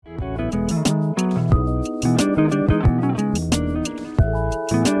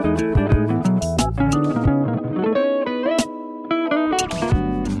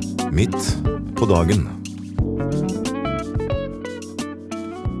dagen.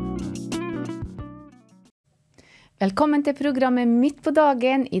 Velkommen til programmet Midt på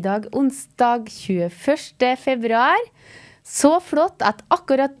dagen, i dag onsdag 21. februar. Så flott at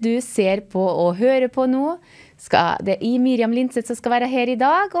akkurat du ser på og hører på nå. Det er Miriam Lindseth som skal være her i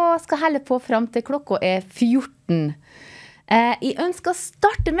dag, og skal helle på frem til klokka er 14. Jeg ønsker å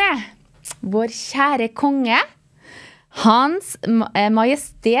starte med vår kjære konge. Hans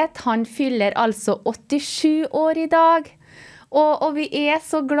majestet, han fyller altså 87 år i dag. Og vi er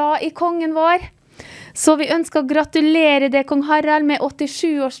så glad i kongen vår. Så vi ønsker å gratulere deg, kong Harald, med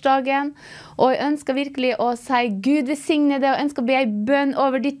 87-årsdagen. Og jeg ønsker virkelig å si Gud velsigne deg, og ønsker å be en bønn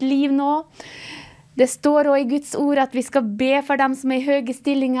over ditt liv nå. Det står også i Guds ord at vi skal be for dem som er i høye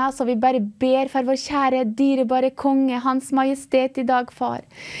stillinger, så vi bare ber for vår kjære, dyrebare konge, hans majestet i dag, far.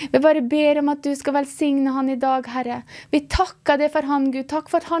 Vi bare ber om at du skal velsigne han i dag, Herre. Vi takker deg for han, Gud.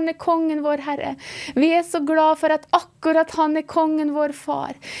 Takk for at han er kongen vår, Herre. Vi er så glad for at akkurat han er kongen vår,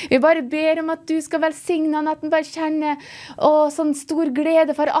 far. Vi bare ber om at du skal velsigne han, at han bare kjenner sånn stor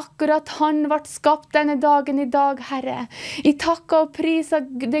glede for akkurat han ble skapt denne dagen i dag, Herre. Jeg takker og priser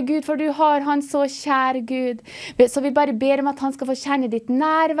deg, Gud, for du har han så kjære Gud. Så vi bare ber om at han skal få kjenne ditt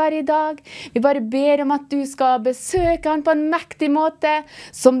nærvær i dag. Vi bare ber om at du skal besøke han på en mektig måte,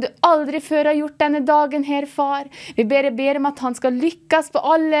 som du aldri før har gjort denne dagen her, far. Vi ber om at han skal lykkes på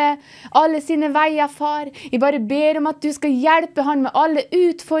alle sine veier, far. Vi bare ber om at du skal hjelpe han med alle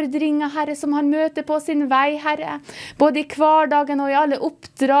utfordringer, Herre, som han møter på sin vei, Herre. Både i hverdagen og i alle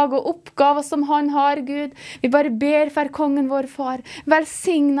oppdrag og oppgaver som han har, Gud. Vi bare ber for kongen vår, far.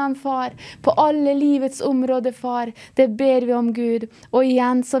 Velsign han, far, på alle livets område, far. Det ber vi om, Gud. Og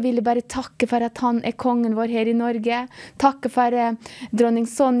igjen så vil jeg bare takke for at han er kongen vår her i Norge. Takke for dronning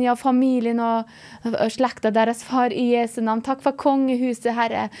Sonja og familien og slekta deres, far, i Jesu navn. Takk for kongehuset,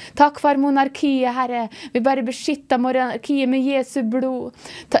 Herre. Takk for monarkiet, Herre. Vi bare beskytter monarkiet med Jesu blod.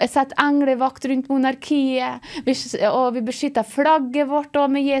 Sett englevakt rundt monarkiet. Og vi beskytter flagget vårt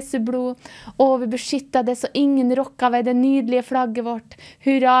med Jesu blod. Og vi beskytter det så ingen rokker ved det nydelige flagget vårt.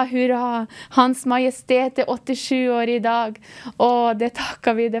 Hurra, hurra. Hans majestet er 87 år i dag, og det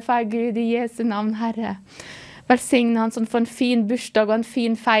takker vi det for, Gud, i Jesu navn, Herre. Velsigne han sånn for en fin bursdag og en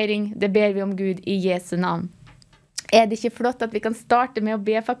fin feiring. Det ber vi om, Gud, i Jesu navn. Er det ikke flott at vi kan starte med å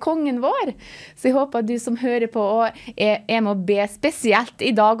be for kongen vår? Så jeg håper at du som hører på er med å be spesielt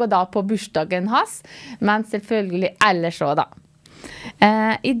i dag og da på bursdagen hans, men selvfølgelig ellers også da.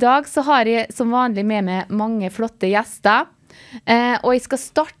 I dag så har jeg som vanlig med meg mange flotte gjester. Og jeg skal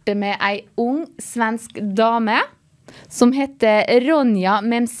starte med en ung svensk dame som heter Ronja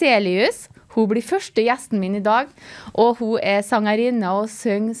Memselius. Hun blir første gjesten min i dag, og hun er sangerinne og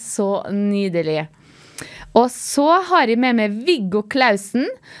synger så nydelig. Og så har jeg med meg Viggo Klausen.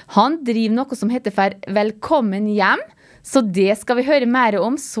 Han driver noe som heter for Velkommen hjem, så det skal vi høre mer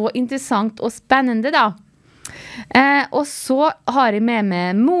om. Så interessant og spennende da. Og så har jeg med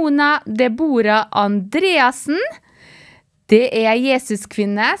meg Mona Deborah Andreasen. Det er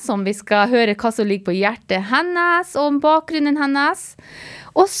Jesus-kvinne som vi skal høre hva som ligger på hjertet hennes og om bakgrunnen hennes.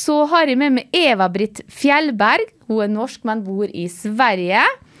 Og så har jeg med meg Eva-Britt Fjellberg. Hun er norsk, men bor i Sverige.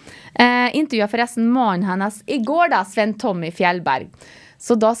 Intervjuet forresten mannen hennes i går da, Sven Tommy Fjellberg.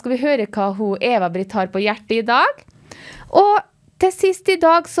 Så da skal vi høre hva Eva-Britt har på hjertet i dag. Og til sist i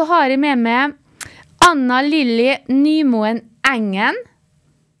dag så har jeg med meg Anna Lilly Nymoen Engen.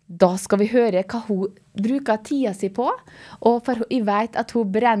 Da skal vi høre hva hun bruker tida si på, og for jeg vet at hun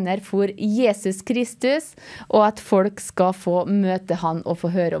brenner for Jesus Kristus, og at folk skal få møte han og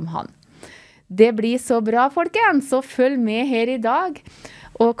få høre om han. Det blir så bra, folkens, så følg med her i dag.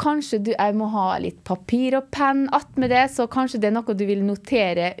 Og kanskje du må ha litt papir og penn med det, så kanskje det er noe du vil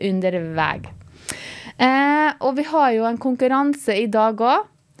notere under vei. Og vi har jo en konkurranse i dag også.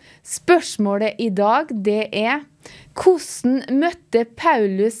 Spørsmålet i dag, det er: hvordan møtte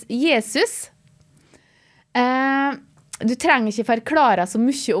Paulus Jesus? Du trenger ikke forklare så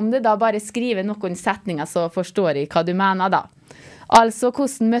mye om det da, bare skrive noen setninger så forstår jeg hva du mener da. Altså,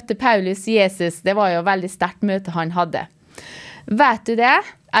 hvordan møtte Paulus Jesus? Det var jo veldig sterkt møte han hadde. Vet du det?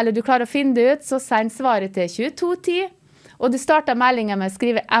 Eller du klarer å finne det ut, så send svaret til 2210. Og du starter meldingen med å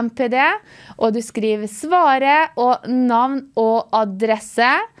skrive MPD, og du skriver svaret og navn og adresse.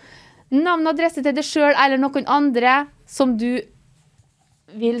 Navn og adresse til deg selv eller noen andre som du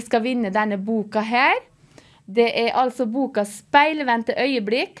vil skal vinne denne boka her. Det er altså boka Speilvendte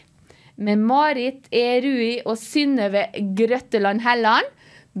øyeblikk med Marit E. Rui og Synnøve Grøtteland Helland.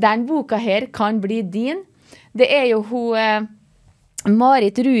 Den boka her kan bli din. Det er jo hun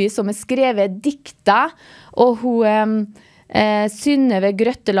Marit Rui som har skrevet dikta, og hun Synnøve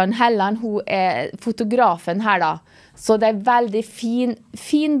Grøtteland Helland, hun fotografen her da. Så det veldig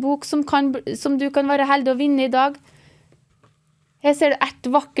fin bok som du kan være heldig å vinne I dag. Her ser du et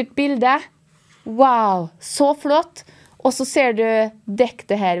vakkert bilde. Wow, så flott. Og så ser du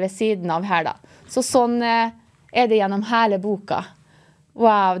dekket her ved siden av her da. Så sånn det gjennom hele boka.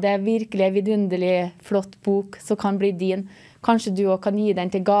 Wow, det virkelig en vidunderlig flott bok som kan bli din. Kanskje du også kan gi den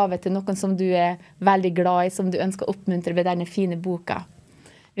til gave til noen som du veldig glad I, som du ønsker å oppmuntre ved denne fine boka.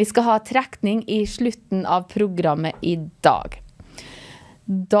 Vi skal ha trekning I slutten av programmet I dag.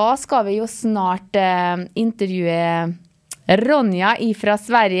 Da skal vi jo snart intervjue Ronja fra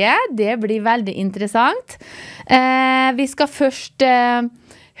Sverige. Det blir veldig interessant. Vi skal først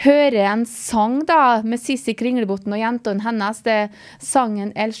høre en sang da, med Sissi Kringlebotten og jentene hennes, det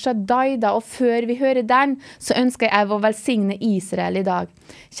sangen El Shaddai da, og før vi hører den, så ønsker jeg å velsigne Israel I dag.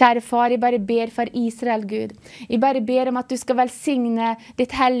 Kjære far, jeg bare ber for Israel, Gud. Jeg bare ber om at du skal velsigne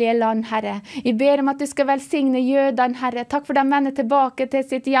ditt hellige land, Herre. Jeg ber om at du skal velsigne jødene, Herre. Takk for de vender tilbake til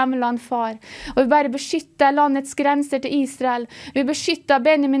sitt hjemland, far. Og vi bare beskytter landets grenser til Israel. Vi beskytter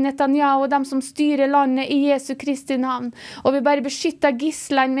Benjamin Netanyahu og dem som styrer landet I Jesu Kristi navn. Og vi bare beskytter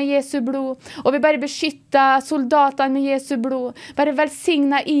gisslene med Jesu blod. Og vi bare beskytter soldatene med Jesu blod. Bare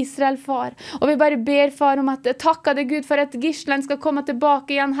velsigne Israel, far. Og vi bare ber, far, om at takker deg, Gud, for at gisslene skal komme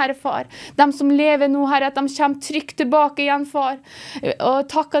tilbake igjen, Herre, far. De som lever nå, Herre, at de kommer trygt tilbake igjen, far. Og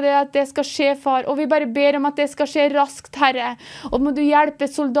takker deg at det skal skje, far. Og vi bare ber om at det skal skje raskt, Herre. Og må du hjelpe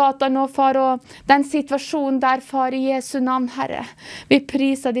soldatene nå, far, og den situasjonen der, far, I Jesu navn, Herre. Vi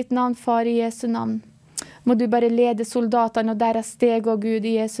priser ditt navn, far, I Jesu navn. Må du bare lede soldatene og deres steg, og Gud,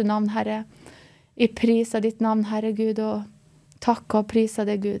 I Jesu navn, Herre. Jeg priser ditt navn, Herre Gud, og takker og priser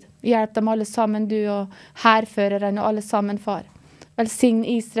deg, Gud. Hjelp dem alle sammen, du og herføreren og alle sammen, far. Velsign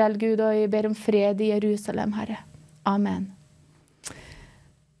Israel, Gud, og jeg ber om fred I Jerusalem, Herre. Amen.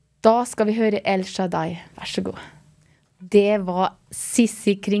 Da skal vi høre El Shaddai. Vær så god. Det var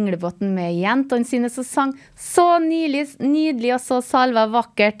Sissi Kringlebotten med jentene sine som sang så nydelig og så salva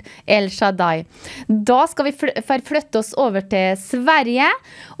vakkert El Shaddai. Da skal vi forflytte oss over til Sverige,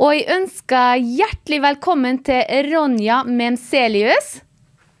 og jeg ønsker hjertelig velkommen til Ronja Memselius.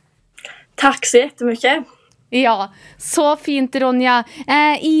 Tack så jättemycket. Ja, så fint, Ronja.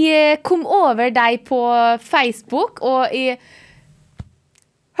 Jeg kom over deg på Facebook, og jeg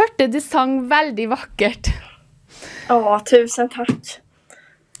hørte du sang veldig vakkert. Ja, tusen tack.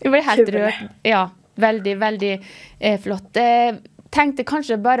 Jeg ble helt rørt. Ja, veldig, veldig flott. Tenkte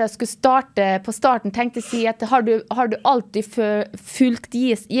kanskje bare jeg skulle starte på starten, tenkte å si at har du alltid fulgt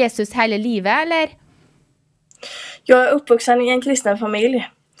Jesus hele livet, eller? Jag är uppvuxen I en kristen familj.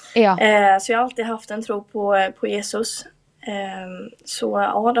 Ja. Så jag har alltid haft en tro på Jesus. Så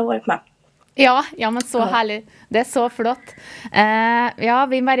ja, det har varit med. Ja, men så herlig. Det så flott. Ja,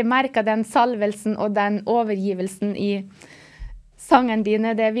 vi bare merket den salvelsen og den overgivelsen I sangen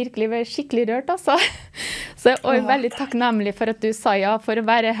dine. Det virkelig skikkelig rørt, altså. Så jeg er veldig takknemlig for at du sa ja, for å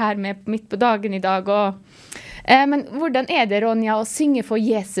være her med midt på dagen I dag. Men hvordan det, Ronja, å synge for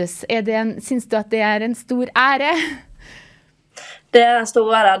Jesus? Syns du at det en stor ære? Det en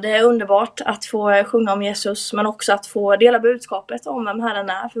stor ära. Det underbart att få sjunga om Jesus, men också att få dela budskapet om vem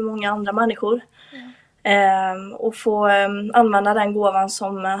Herren för många andra människor. Och få använda den gåvan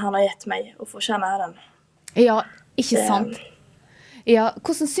som han har gett mig och få tjäna Herren. Ja, ikke sant. Ja,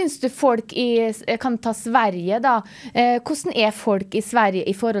 hvordan syns du folk jeg kan ta Sverige da, hvordan folk I Sverige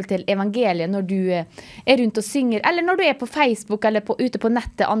I forhold til evangeliet når du rundt og synger, eller når du på Facebook eller ute på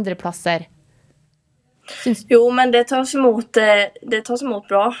nettet andre plasser? Jo, men det tas emot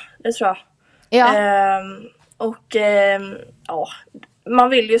bra, det tror jag. Ja. Ja, man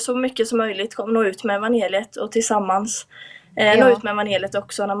vill ju så mycket som möjligt nå ut med evangeliet och tillsammans nå ut med evangeliet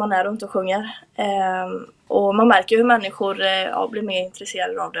också när man runt och sjunger. Och man märker hur människor blir mer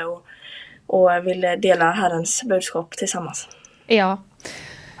intresserade av det och vill dela Herrens budskap tillsammans. Ja.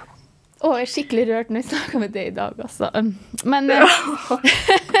 Jeg skikkelig rørt når jeg snakker med deg I dag, altså.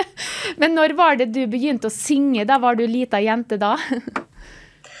 Men når var det du begynte å synge? Da var du liten jente da?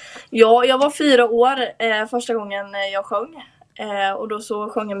 Ja, jag var 4 år första gången jag sjöng. Och då så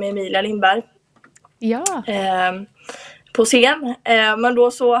sjöng jag med Emilia Lindberg. Ja. På scen. Men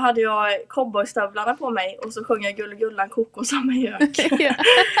då så hade jag cowboystövlarna på mig och så sjöng jag Gullan koko samma gök.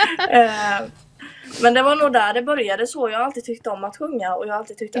 Men det var nog där det började så. Jag har alltid tyckt om att sjunga och jag har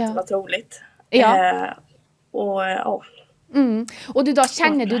alltid tyckt att det var roligt. Ja. Ja. Og da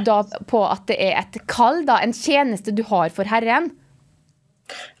kjenner du da på at det et kall da, en tjeneste du har for Herren?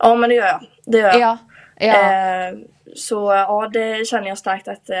 Ja, men det gör jag. Det gör jag. Ja. Så ja, det känner jag starkt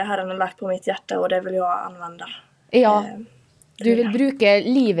att Herren har lagt på mitt hjärta och det vill jag använda. Ja. Du vill bruka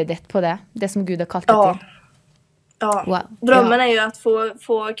livet ditt på det som Gud har kallat det till. Ja, wow. Drömmen är ju att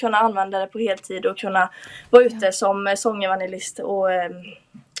få kunna använda det på heltid och kunna vara ute som sångevangelist och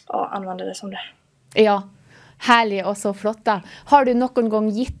använda det som det. Ja, härligt och så flott då. Har du någon gång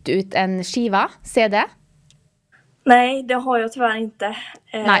gitt ut en skiva, CD? Nej, det har jag tyvärr inte.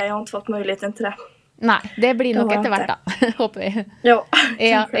 Jag har inte fått möjligheten till det. Nej, det blir nog etter hvert da, håper jeg.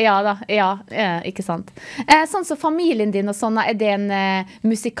 Ja, ikke sant. Sånn som familien din og sånn, det en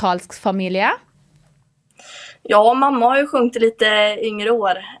musikalsk familie? Ja, mamma har ju sjungit lite yngre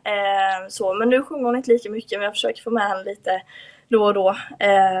år. Men nu sjunger hon inte lika mycket, men jag försöker få med henne lite då och då.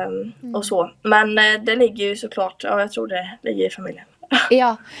 Och så. Men det ligger ju såklart, jag tror det ligger i familjen.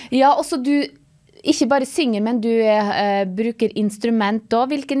 Ja, och så du ikke bare synger, men du bruker instrument då.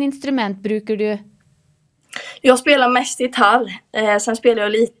 Vilken instrument bruker du? Jag spelar mest gitarr. Sen spelar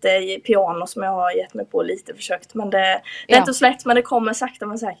jag lite i piano som jag har gett mig på lite försökt. Men det är inte så lätt, men det kommer sakta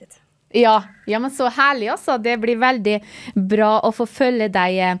men säkert. Ja, men så härligt också. Det blir väldigt bra att få följa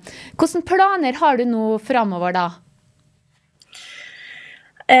dig. Vilka planer har du nu framåt då?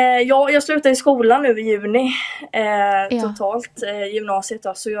 Jag slutar i skolan nu i juni. Totalt gymnasiet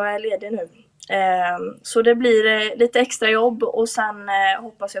då, så jag är ledig nu. Så det blir lite extra jobb och sen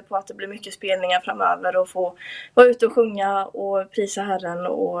hoppas jag på att det blir mycket spelningar framöver och få vara ute och sjunga och prisa Herren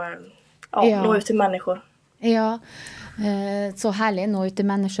och nå ut till människor. Ja, så härligt nå ut till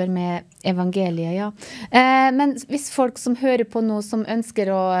människor med evangeliet, men hvis folk som hører på nå som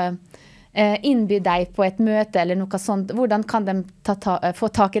ønsker å innby deg på ett möte eller något sånt, hvordan kan de få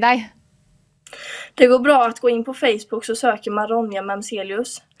tag i dig? Det går bra att gå in på Facebook, så söker man Ronja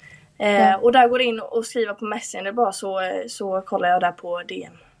Memselius. Och där går in och skriver på Messenger bara så kollar jag där på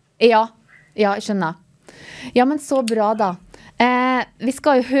Dagen. Ja, jag skjønner. Ja, men så bra då. Vi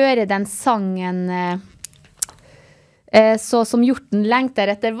ska ju höra den sången så som hjorten längtar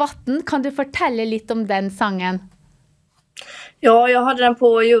efter vatten. Kan du fortelle lite om den sången? Ja, jag hade den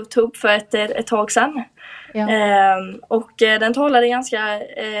på YouTube för ett tag sedan. Ja. Och den talade ganska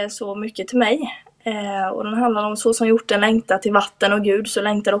så mycket till mig. Och den handlar om så som hjorten längtar till vatten och Gud, så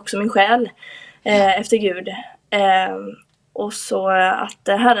längtar också min själ efter Gud. Och så att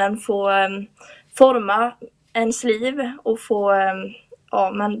Herren får forma ens liv och få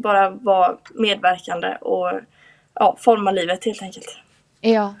men bara vara medverkande och forma livet helt enkelt.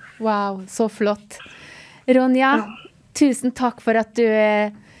 Ja, wow, så flott. Ronja, tusen tack för att du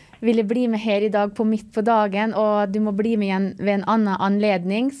ville bli med här idag på Midt på dagen, och du må bli med igen vid en annan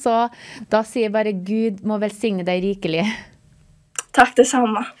anledning, så då säger jag bara Gud må välsigna dig rikelig. Tack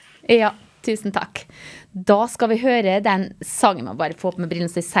detsamma. Ja, tusen tack. Då ska vi höra den sången, man bara får upp med brillorna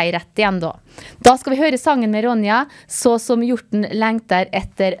så säger rätt igen då. Då ska vi höra sången med Ronja, så som hjorten längtar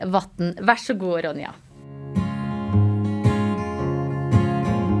efter vatten. Varsågod Ronja.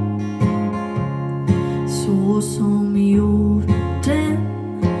 Så som hjorten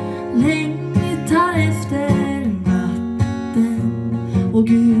längtar efter vatten och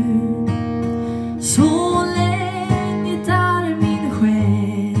Gud, så längtar min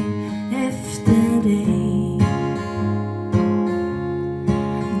själ efter dig.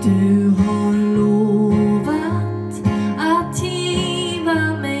 Du har lovat att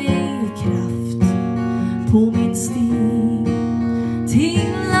giva mig kraft på min stig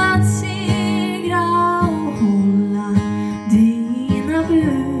till att segra och hålla dina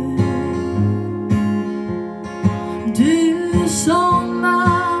bud. Du som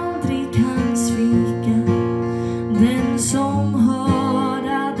aldrig kan svika den som hör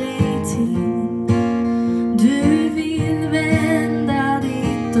dig till. Du vill vända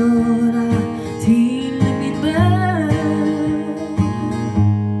ditt öra till min bön.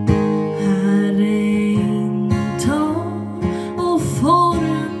 Herre, inta och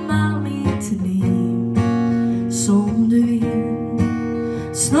forma mitt liv som du vill.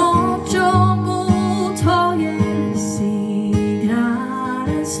 Snart jag mottager segrarens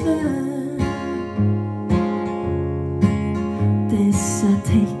lön. Dessa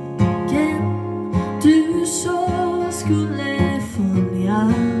tecken du så skulle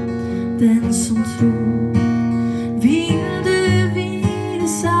följa den som tror, vill du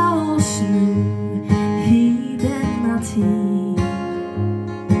visa oss nu i denna tid.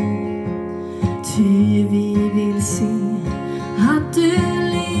 Ty vi vill se att du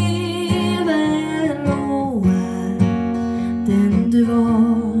lever och är den du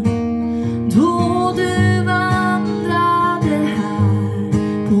var då du vandrade här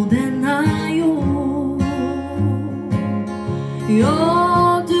på denna jord.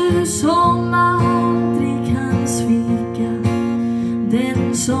 Ja, du som aldrig kan svika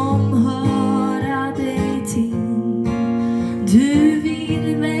den som hör dig till. Du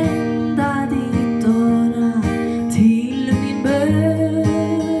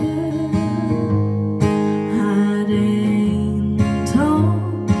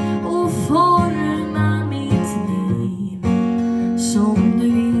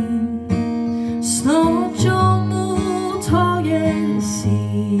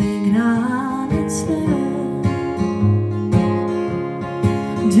segrarens lön.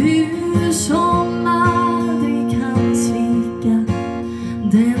 Du som aldrig kan svika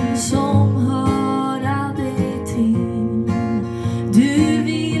den som höra dig till. Du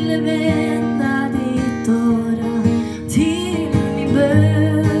vill vända ditt öra till min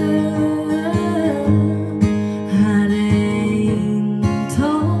bön. Herre,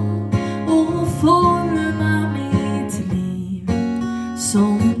 intag och forma mitt liv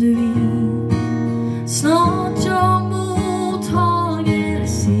som du vill. Snart jag mottager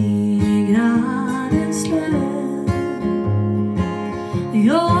segrarens lön.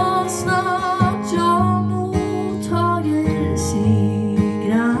 Ja, snart jag mottager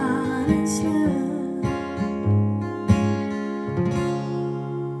segrarens lön.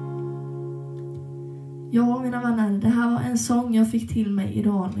 Ja, mina vänner, det här var en sång jag fick till mig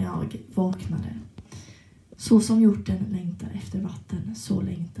idag när jag vaknade. Så som hjorten längtar efter vatten, så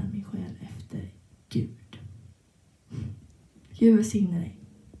längtar min själ efter Gud. Gud välsigne dig.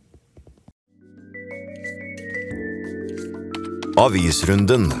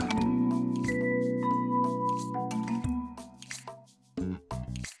 Avisrunden.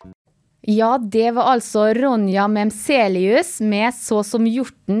 Ja, det var altså Ronja Memselius med Så som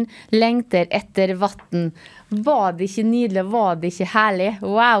hjorten lengter etter vatten. Var det ikke nydelig, var det ikke herlig?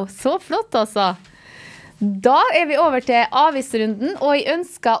 Wow, så flott altså. Da vi over til avisrunden, og jeg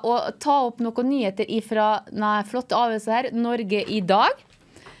ønsker å ta opp noen nyheter ifra flotte aviser her, Norge i dag.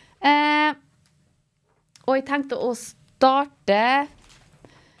 Og jeg tenkte å starte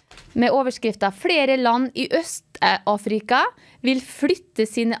med overskriften Flere land i Øst-Afrika vil flytte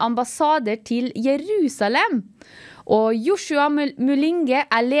sine ambassader til Jerusalem. Og Joshua Mulinge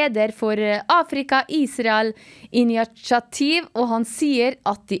leder for Afrika-Israel-initiativ, og han sier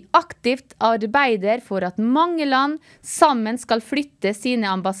at de aktivt arbeider for at mange land sammen skal flytte sine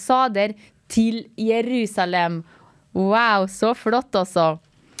ambassader til Jerusalem. Wow, så flott også.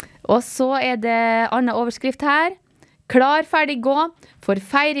 Og så det annen overskrift her. Klar, ferdig, gå for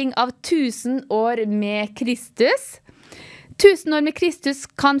feiring av 1000 år med Kristus. 1000 år med Kristus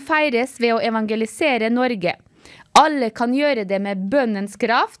kan feires ved å evangelisere Norge. Alle kan gjøre det med bønnens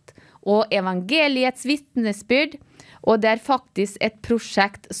kraft og evangeliets vittnesbyrd, og det faktisk et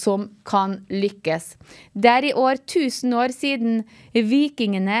prosjekt som kan lykkes. Det i år 1000 år siden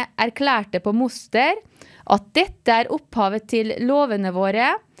vikingene erklærte på Moster at dette opphavet til lovene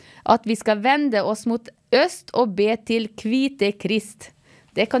våre, at vi skal vende oss mot øst og be til hvite Krist.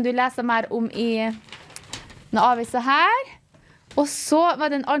 Det kan du lese mer om i denne avisen her. Og så var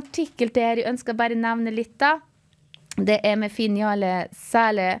det en artikkel der jeg ønsker bare nevne litt da. Det med Finjale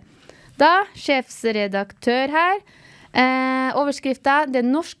Sæle, da, sjefsredaktør her. Overskriften, det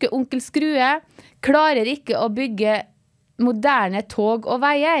norske onkel Skrue klarer ikke å bygge moderne tog og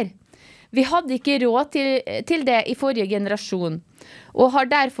veier. Vi hadde ikke råd til det i forrige generasjon, og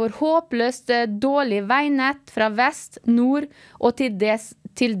har derfor håpløst dårlig veinett fra vest, nord og til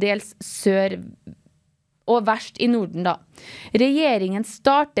dels sør, og verst i Norden da. Regjeringen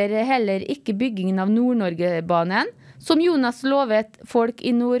starter heller ikke byggingen av Nord-Norge-banen, som Jonas lovet folk i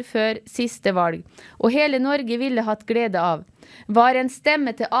nord før siste valg, og hele Norge ville hatt glede av. Var en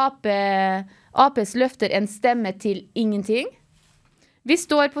stemme til APs løfter en stemme til ingenting? Vi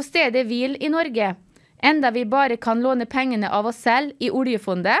står på stedet hvil i Norge, enda vi bare kan låne pengene av oss selv i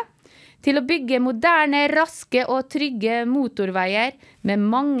oljefondet, til å bygge moderne, raske og trygge motorveier med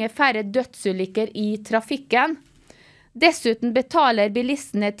mange færre dødsulykker i trafikken. Dessuten betaler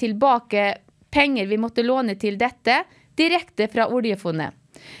bilistene tilbake penger vi måtte låne til dette direkte fra oljefondet.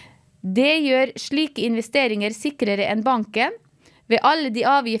 Det gjør slike investeringer sikrere enn banken ved alle de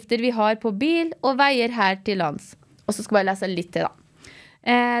avgifter vi har på bil og veier her til lands. Og så skal jeg lese litt til da.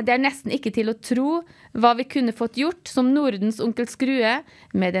 Det nesten ikke til å tro hva vi kunne fått gjort som Nordens onkel Skrue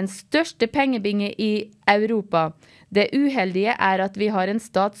med den største pengebinge i Europa. Det uheldige at vi har en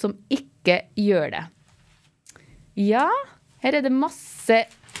stat som ikke gjør det. Ja, her det masse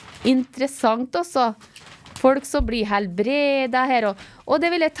interessant også. Folk som blir helbredet her. Og det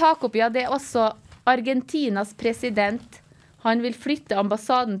vil jeg ta opp, ja, det også Argentinas president. Han vil flytte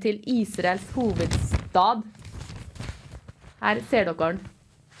ambassaden til Israels hovedstad. Her ser dere den.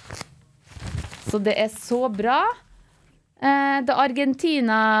 Så det så bra. Da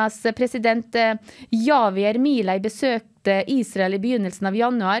Argentinas president Javier Milei besøkte Israel i begynnelsen av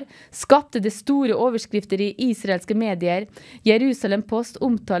januar, skapte det store overskrifter i israelske medier. Jerusalem Post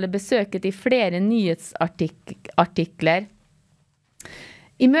omtaler besøket i flere nyhetsartikler.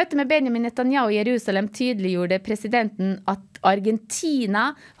 I møte med Benjamin Netanyahu i Jerusalem tydeliggjorde presidenten at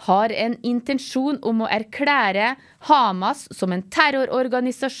Argentina har en intensjon om å erklære Hamas som en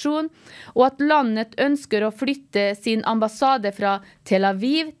terrororganisasjon, og at landet ønsker å flytte sin ambassade fra Tel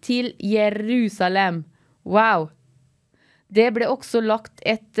Aviv til Jerusalem. Wow! Det ble også lagt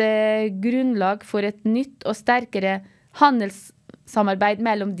et grunnlag for et nytt og sterkere handelssamarbeid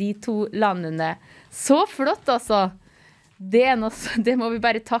mellom de to landene. Så flott, altså! Det må vi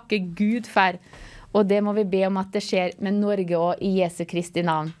bare takke Gud for, og det må vi be om at det skjer med Norge og i Jesu Kristi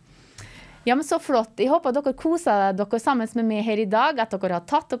navn. Ja, men så flott. Jeg håper dere koser dere sammen med meg her i dag, at dere har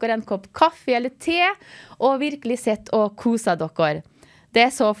tatt dere en kopp kaffe eller te, og virkelig sett og koset dere.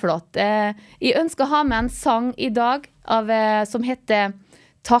 Det så flott. Jeg ønsker å ha med en sang i dag som heter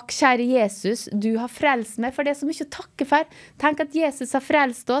Takk, kjære Jesus, du har frelst meg, for det er så mye å takke for. Tenk at Jesus har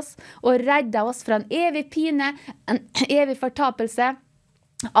frelst oss og reddet oss fra en evig pine, en evig fortapelse.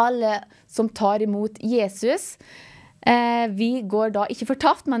 Alle som tar imot Jesus, vi går da ikke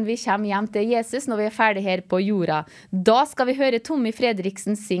fortapt, men vi kommer hjem til Jesus når vi er ferdig her på jorda. Da skal vi høre Tommy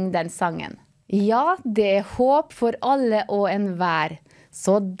Fredriksen synge den sangen. Ja, det er håp for alle og enhver.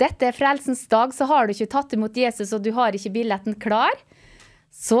 Så dette er frelsens dag, så har du ikke tatt imot Jesus, og du har ikke billetten klar.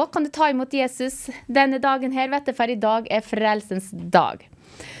 Så kan du ta imot Jesus denne dagen her, vet du, for i dag er frelsens dag.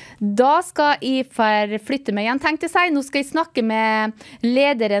 Da skal jeg flytte meg igjen, tenkte jeg si. Nå skal jeg snakke med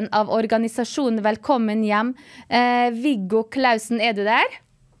lederen av organisasjonen Velkommen hjem. Viggo Klausen, er du der?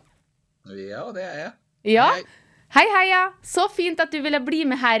 Ja, det er jeg. Ja? Hei, hei, ja. Så fint at du ville bli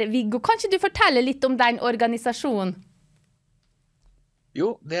med her, Viggo. Kan ikke du fortelle litt om den organisasjonen?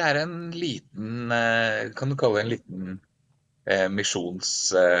 Jo, det er en liten, kan du kalle det en liten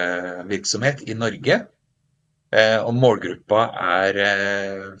misjonsvirksomhet i Norge. Og målgruppa er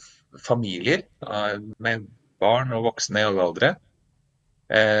familier med barn og voksne i alle aldre.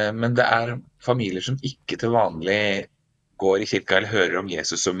 Men det er familier som ikke til vanlig går i kirka eller hører om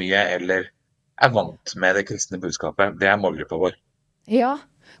Jesus så mye, eller er vant med det kristne budskapet. Det er målgruppa vår. Ja.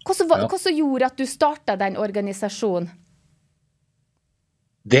 Hvordan gjorde at du startet den organisasjonen?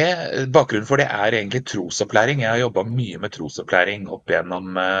 Bakgrunnen for det er egentlig trosopplæring. Jeg har jobbet mye med trosopplæring opp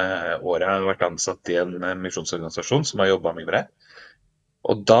gjennom året. Jeg har vært ansatt i en misjonsorganisasjon som har jobbet mye med det.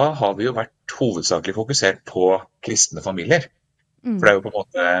 Og da har vi jo vært hovedsakelig fokusert på kristne familier. For det er jo på en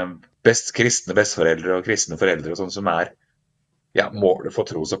måte kristne besteforeldre og kristne foreldre og sånn som er målet for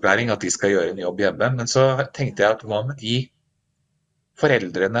trosopplæring, at de skal gjøre en jobb hjemme. Men så tenkte jeg at hva med de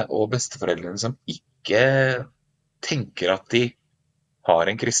foreldrene og besteforeldrene som ikke tenker at de har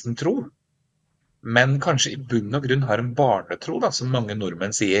en kristen tro, men kanskje i bunn og grunn har en barnetro, da, som mange nordmenn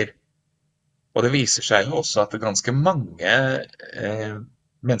sier. Og det viser seg jo også at det er ganske mange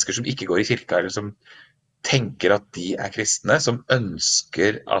mennesker som ikke går i kirka, eller som tenker at de er kristne, som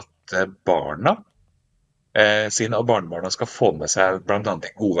ønsker at barna sine og barnebarna skal få med seg blant annet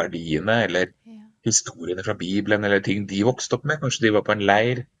de gode verdiene, eller historiene fra Bibelen, eller ting de vokste opp med. Kanskje de var på en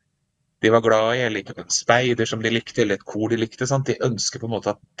leir de var glad i, eller ikke en speider som de likte, eller et kor de likte. Sant? De ønsker på en måte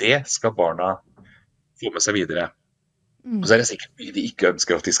at det skal barna få med seg videre. Og så er det sikkert mye de ikke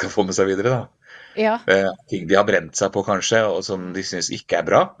ønsker at de skal få med seg videre, da. Ja. Ting de har brent seg på kanskje, og som de synes ikke er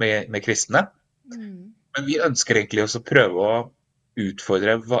bra med kristne. Men vi ønsker egentlig også å prøve å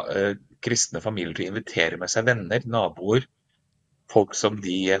utfordre kristne familier til å invitere med seg venner, naboer, folk som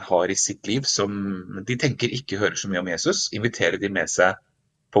de har i sitt liv, som de tenker ikke hører så mye om Jesus, invitere de med seg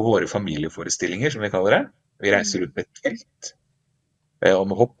på våre familieforestillinger, som vi kaller det. Vi reiser ut med telt, og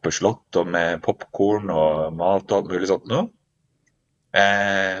med hoppeslott, og med popcorn, og mat, og alt mulig sånt noe.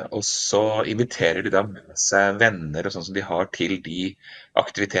 Og så inviterer de da med seg venner, og sånn som de har til de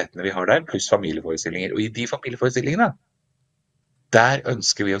aktivitetene vi har der, pluss familieforestillinger. Og i de familieforestillingene, der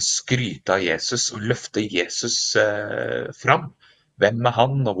ønsker vi å skryte av Jesus, og løfte Jesus fram. Hvem er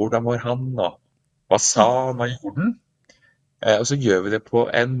han, og hvordan var han, og hva sa han, hva gjorde han? Og så gjør vi det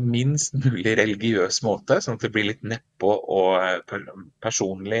på en minst mulig religiøs måte, sånn at det blir litt neppå og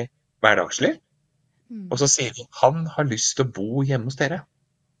personlig, hverdagslig. Og så sier vi, han har lyst til å bo hjemme hos dere.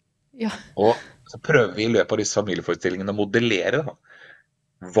 Ja. Og så prøver vi i løpet av disse familieforestillingene å modellere da.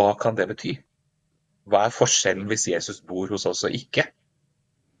 Hva kan det bety? Hva er forskjellen hvis Jesus bor hos oss og ikke?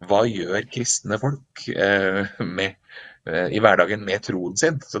 Hva gjør kristne folk i hverdagen med troen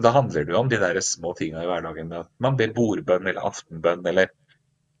sin? Så da handler det jo om de der små tingene i hverdagen. At man ber bordbønn eller aftenbønn, eller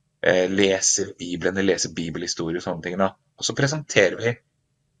leser Bibelen, eller leser bibelhistorie og sånne ting. Da. Og så presenterer vi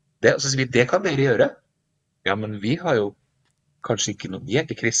det, og så sier vi, det kan dere gjøre. Ja, men vi har jo kanskje ikke noe, vi er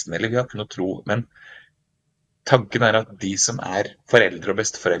ikke kristne, eller vi har ikke noe tro, men tanken er at de som er foreldre og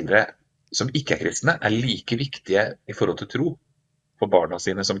besteforeldre, som ikke er kristne, er like viktige i forhold til tro. for barna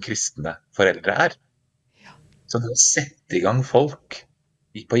sine som kristne foreldre er. Så det å sette i gang folk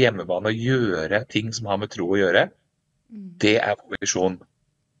på hjemmebane og gjøre ting som har med tro å gjøre, det er vår visjon.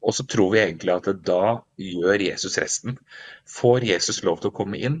 Og så tror vi egentlig at da gjør Jesus resten. Får Jesus lov til å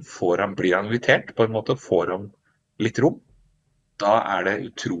komme inn, blir han invitert på en måte, får han litt rom, da er det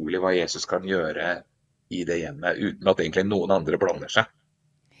utrolig hva Jesus kan gjøre i det hjemmet, uten at egentlig noen andre blander seg.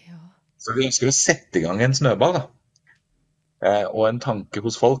 Ja. Så vi ønsker å sette i gang en snøball, da. Og en tanke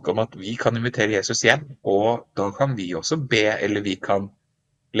hos folk om at vi kan invitere Jesus hjem, og da kan vi også be, eller vi kan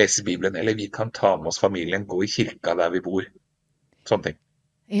lese Bibelen, eller vi kan ta med oss familien, gå i kirka der vi bor. Sånne ting.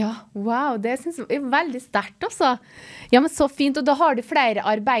 Ja, wow, det synes jeg er veldig sterkt også. Ja, men så fint, og da har du flere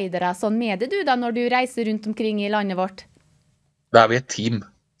arbeidere sånn med det du da, når du reiser rundt omkring i landet vårt? Da er vi et team.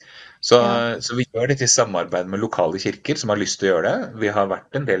 Så vi gjør dette i samarbeid med lokale kirker som har lyst til å gjøre det. Vi har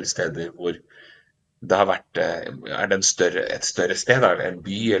vært en del steder hvor det har vært, er det et større sted, en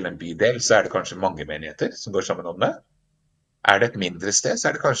by eller en bydel, så er det kanskje mange menigheter som går sammen om det. Er det et mindre sted, så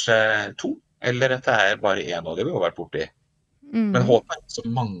er det kanskje 2, eller at det er bare en av dem vi har vært borti. Men håper at så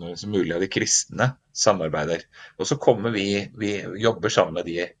mange som mulig av de kristne samarbeider. Og så kommer vi jobber sammen med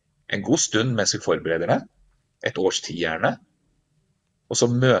de en god stund mens vi forbereder det, et års tid gjerne. Og så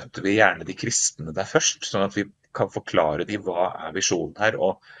møter vi gjerne de kristne der først, sånn at vi kan forklare dem hva er visjonen her,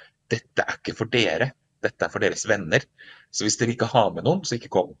 og dette er ikke for dere, dette er for deres venner. Så hvis dere ikke har med noen, så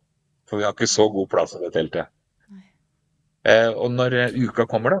ikke kom. For vi har ikke så god plass i det teltet. Og når uka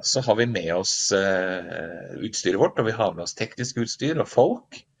kommer da, så har vi med oss utstyret vårt, og vi har med oss teknisk utstyr og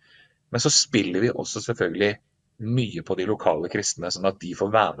folk. Men så spiller vi også selvfølgelig mye på de lokale kristne, sånn at de får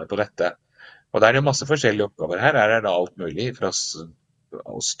være med på dette. Og der er det masse forskjellige oppgaver her. Her er det alt mulig fra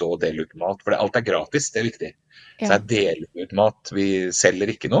å stå og dele ut mat, for alt er gratis, det er viktig. Så jeg deler ut mat, vi selger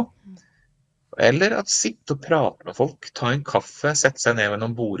ikke noe. Eller at sitte og prate med folk, ta en kaffe, sette seg ned ved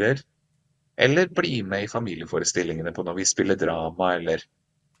noen border, eller bli med i familieforestillingene på når vi spiller drama, eller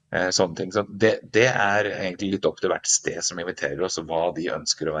sånne ting. Så det er egentlig litt opp til hvert sted som inviterer oss, og hva de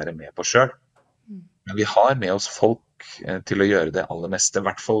ønsker å være med på selv. Men vi har med oss folk til å gjøre det aller meste, i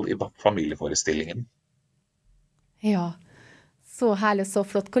hvert fall i familieforestillingen. Ja, så herlig, så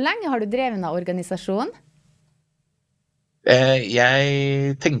flott. Hvor lenge har du drevet med organisasjonen?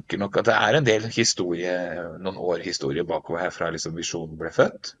 Jeg tenker nok at det er en del historie, noen år historie bakover herfra liksom visjonen ble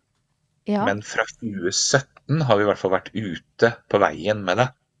født. Ja. Men fra 2017 har vi i hvert fall vært ute på veien med det.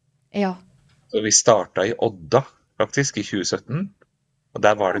 Ja. Så vi startet i Odda faktisk i 2017, og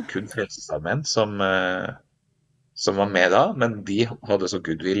der var det kun Frelsesarmeen som var med da, men de hadde så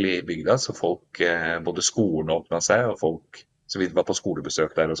goodwill i bygda, så folk, både skolen åpnet seg, og folk, så vi var på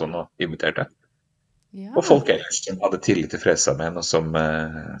skolebesøk der og sånn, og inviterte. Ja. Og folk ellers som hadde tillit til Frelsesarmeen, og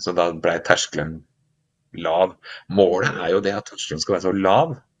så da ble terskelen lav. Målet er jo det at terskelen skal være så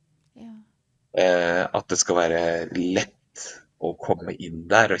lav, at det skal være lett å komme inn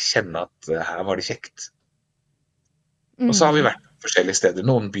der og kjenne at her var det kjekt. Og så har vi vært på forskjellige steder,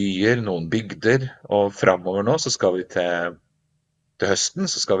 noen byer, noen bygder, og fremover nå så skal vi til høsten,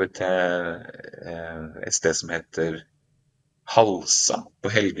 så skal vi til et sted som heter Halsa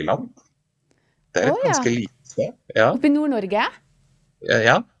på Helgeland. Det er et ganske lite sted. Ja. Oppe i Nord-Norge?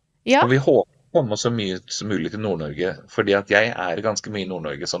 Ja. Og vi håper å komme så mye som mulig til Nord-Norge, fordi at jeg er ganske mye i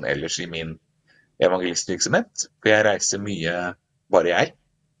Nord-Norge sånn ellers i min evangelistvirksomhet, for jeg reiser mye, bare jeg,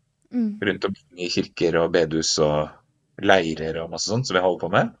 rundt omkring i kirker og bedehus og leirer og masse sånt som vi holder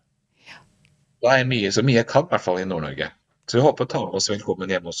på med. Da er jeg så mye jeg kan, i hvert fall i Nord-Norge. Så vi håper å ta med oss velkommen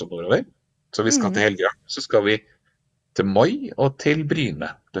hjemme også nordover. Så vi skal til Helgeland, så skal vi til Moi og til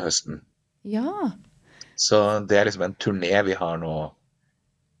Bryne til høsten. Ja. Så det er liksom en turné vi har nå,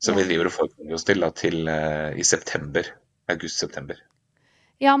 som vi driver og forbereder oss til i september, august-september.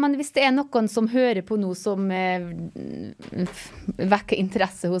 Ja, men hvis det er noen som hører på noe som vekker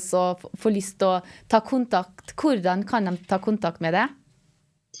interesse hos og får lyst til å ta kontakt, hvordan kan de ta kontakt med det?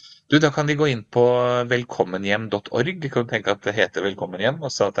 Da kan de gå inn på velkommenhjem.org. De kan tenke at det heter Velkommenhjem, og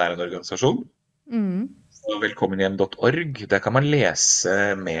så at det er en organisasjon. Så velkommenhjem.org, der kan man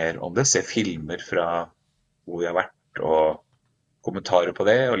lese mer om det, se filmer fra hvor vi har vært, og kommentarer på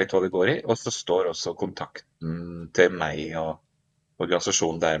det, og litt hva det går i. Og så står også kontakten til meg og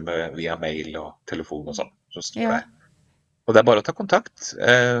organisasjonen der via mail og telefon og sånn, så står det. Og det er bare å ta kontakt.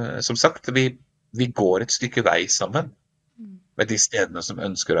 Som sagt, vi går et stykke vei sammen med de stedene som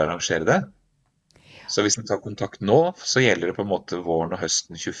ønsker å arrangere det. Så hvis vi tar kontakt nå, så gjelder det på en måte våren og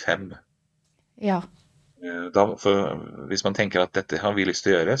høsten 25. Ja. For hvis man tenker at dette har vi lyst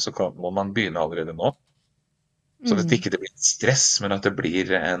til å gjøre, så må man begynne allerede nå. Så at det ikke blir stress, men at det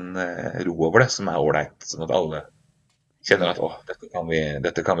blir en ro over det som er ordentlig, sånn at alle Kjenner at dette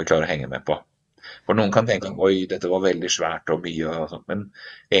kan vi klare å henge med på. For noen kan tenke oi, dette var veldig svært og mye, og sånt, men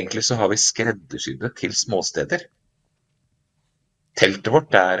egentlig så har vi skreddersydd det til småsteder. Teltet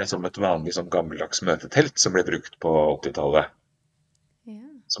vårt er som et vanlig sånn gammeldags møtetelt som ble brukt på 80-tallet. Ja.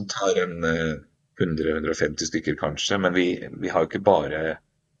 Som tar en 100-150 stykker kanskje, men vi har jo ikke bare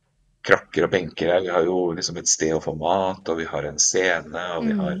krakker og benker her. Vi har jo liksom et sted å få mat, og vi har en scene, og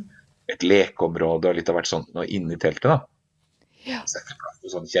vi har et lekeområde og litt av hvert sånt nå inne i teltet da. Ja. Så det er ikke plass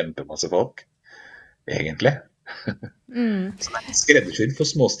til sånn kjempemasse folk, egentlig. Så det er skreddersydd for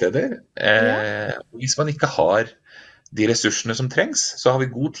småsteder. Hvis man ikke har de ressursene som trengs, så har vi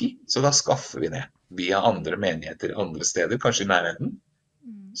god tid, så da skaffer vi det via andre menigheter, andre steder, kanskje i nærheten,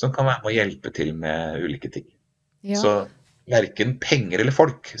 som kan være med å hjelpe til med ulike ting. Ja. Så hverken penger eller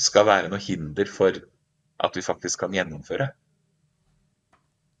folk skal være noe hinder for at vi faktisk kan gjennomføre.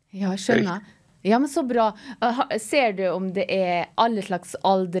 Ja, skjønner. Ja, men så bra. Ser du om det er alle slags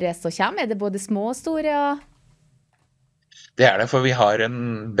aldre som kommer? Er det både små og store? Det er det, for vi har en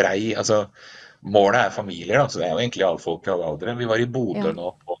brei, altså målet er familier, da, så det er jo egentlig alle folk i alle aldre. Vi var i Bodø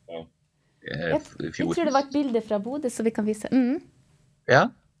nå på Jeg fjor. tror det var et bilde fra Bodø som vi kan vise. Ja,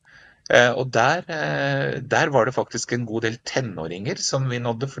 og der var det faktisk en god del tenåringer som vi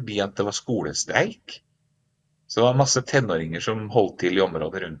nådde fordi at det var skolestreik. Så det var masse tenåringer som holdt til i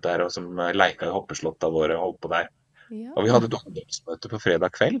området rundt der, og som leika i hoppeslotta våre og holdt på der. Ja. Og vi hadde et ungdomsmøte på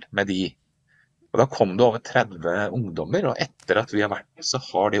fredag kveld med de. Og da kom det over 30 ungdommer, og etter at vi har vært der, så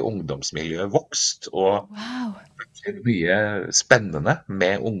har det ungdomsmiljøet vokst, og Wow. det er mye spennende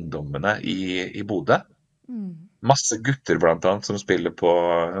med ungdommene i Bodø. Masse gutter blant annet som spiller på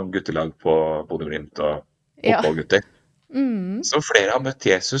guttelag på Bodø Glimt og fotballgutter. Så flere har møtt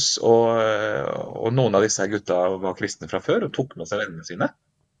Jesus, og noen av disse gutta var kristne fra før og tok med seg vennene sine.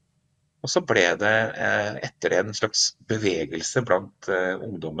 Og så ble det etter det en slags bevegelse blant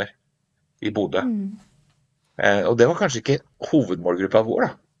ungdommer i Bodø. Og det var kanskje ikke hovedmålgruppa vår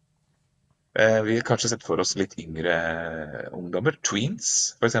da. Vi har kanskje sett for oss litt yngre ungdommer,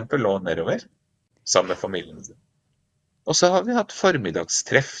 tweens for eksempel, og nedover, sammen med familien sin. Og så har vi hatt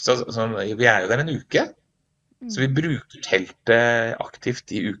formiddagstreff, så vi er jo der en uke, så vi bruker teltet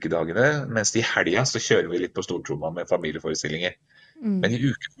aktivt i ukedagene, mens i helga så kjører vi litt på stortromma med familieforestillinger. Men i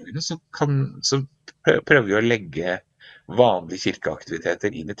ukedagene så prøver vi å legge vanlige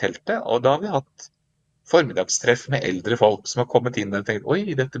kirkeaktiviteter inn i teltet, og da har vi hatt formiddagstreff med eldre folk som har kommet inn og tenkt, oi,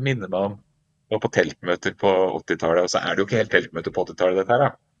 dette minner meg om det var på teltmøter på 80-tallet, og så er det jo ikke helt teltmøter på 80-tallet dette her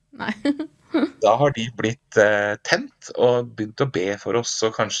da. Nei. Da har de blitt tent og begynt å be for oss,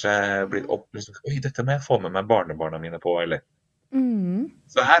 og kanskje blitt opplyst, oi, dette må jeg få med meg barnebarna mine på, eller.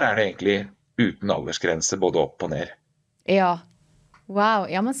 Så her er det egentlig uten aldersgrense, både opp og ned. Ja. Wow,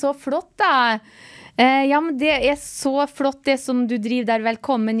 ja, men så flott da. Ja, men det er så flott det som du driver der.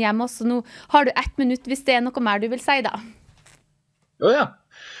 Velkommen hjem også. Nå har du 1 minutt hvis det er noe mer du vil si da. Ja.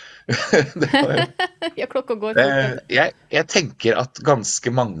 Ja, klokka går fort. Jeg tenker at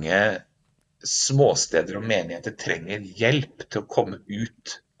ganske mange småsteder og menigheter trenger hjelp til å komme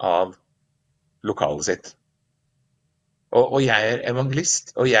ut av lokalet sitt. Og jeg er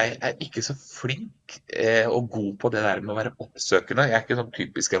evangelist, og jeg er ikke så flink og god på det der med å være oppsøkende. Jeg er ikke sånn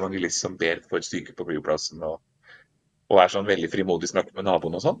typisk evangelist som ber for syke på flyplassen og er sånn veldig frimodig snakker med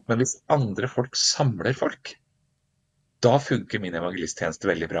naboen og sånn. Men hvis andre folk samler folk, da funker min evangelisttjeneste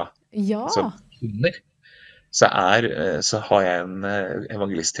veldig bra. Ja. Så har jeg en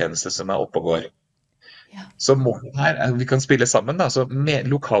evangelisttjeneste som er oppe og går. Ja. Så målet her er vi kan spille sammen da. Så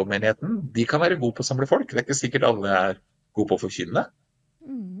lokalmenigheten, de kan være gode på å samle folk. Det er ikke sikkert alle er gode på å forkynne.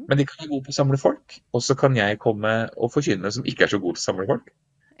 Men de kan være gode på å samle folk. Og så kan jeg komme og forkynne som ikke er så gode til å samle folk.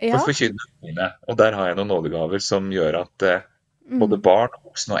 For forkynne mine. Og der har jeg noen nådegaver som gjør at både barn,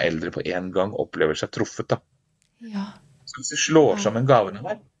 voksne og eldre på en gang opplever seg truffet da. Ja. Så hvis vi slår sammen gavene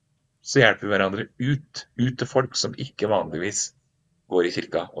her, så hjelper vi hverandre ut til folk som ikke vanligvis går i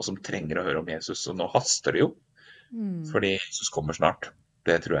kirka, og som trenger å høre om Jesus. Og nå haster det jo, fordi Jesus kommer snart.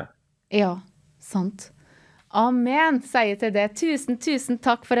 Det tror jeg. Ja, sant. Amen, sier jeg til det. Tusen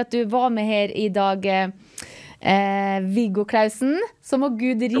takk for at du var med her i dag, Viggo Klausen. Så må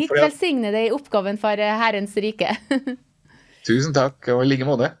Gud rikt velsigne deg i oppgaven for Herrens rike. Tusen takk, og i like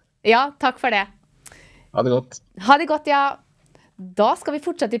måte. Ja, takk for det. Ha det godt. Ha det godt, ja. Da skal vi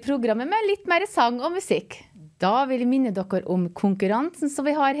fortsette i programmet med litt mer sang og musikk. Da vil jeg minne dere om konkurransen som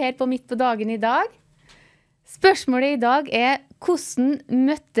vi har her på Midt på dagen i dag. Spørsmålet i dag er, hvordan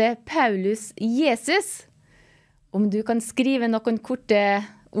møtte Paulus Jesus? Om du kan skrive noen korte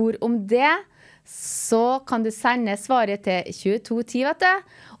ord om det, så kan du sende svaret til 2210, vet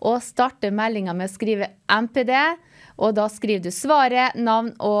du, og starte meldingen med å skrive MPD, og da skriver du svaret,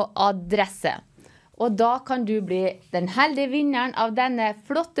 navn og adresse. Og da kan du bli den heldige vinneren av denne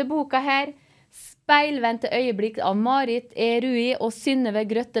flotte boka her, Speilvendte øyeblikk av Marit E. Rui og Synnøve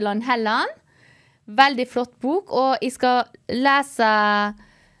Grøtteland Helland. Veldig flott bok, og jeg skal lese,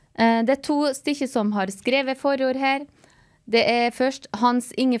 det 2 stykker som har skrevet forord her. Det først Hans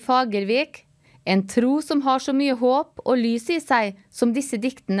Inge Fagervik, en tro som har så mye håp og lys i seg som disse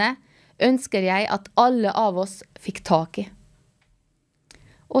diktene, ønsker jeg at alle av oss fikk tak i.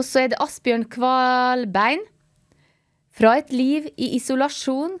 Og så det Asbjørn Kvalbein. Fra et liv i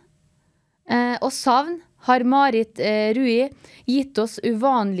isolasjon og savn har Marit Rui gitt oss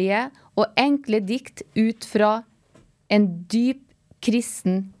uvanlige og enkle dikt ut fra en dyp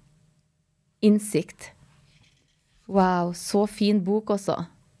kristen innsikt. Wow, så fin bok også.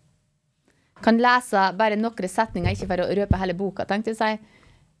 Kan lese bare noen setninger, ikke for å røpe hele boka, tenkte jeg å si.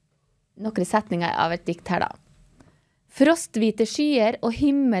 Noen setninger av et dikt her da. Frosthvite skyer og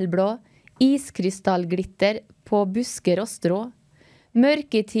himmelblå, iskrystallglitter på busker og strå.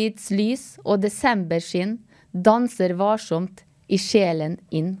 Mørketidslys og desemberskinn danser varsomt i sjelen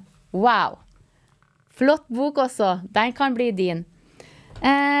inn. Wow! Flott bok også, den kan bli din.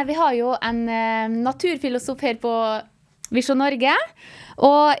 Vi har jo en naturfilosof her på Visjon Norge,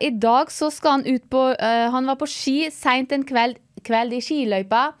 og i dag så skal han ut på, han var på ski sent en kveld i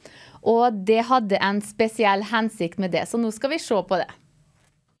skiløypa, og det hadde en spesiell hensikt med det, så nå skal vi se på det.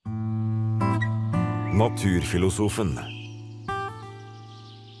 Naturfilosofen.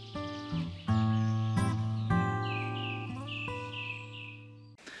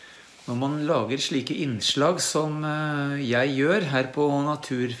 Når man lager slike innslag som jeg gjør her på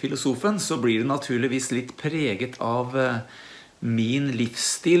Naturfilosofen, så blir det naturligvis litt preget av min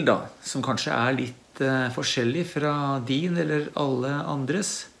livsstil da, som kanskje litt forskjellig fra din eller alle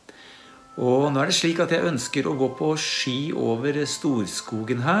andres. Og nå det slik at jeg ønsker å gå på ski over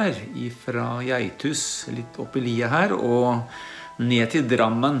Storskogen her, fra Geithus, litt opp i lia her, og ned til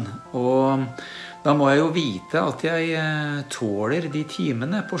Drammen. Og da må jeg jo vite at jeg tåler de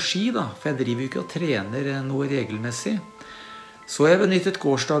timene på ski da, for jeg driver jo ikke og trener noe regelmessig. Så jeg benyttet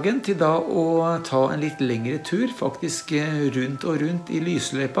gårsdagen til da å ta en litt lengre tur, faktisk rundt og rundt i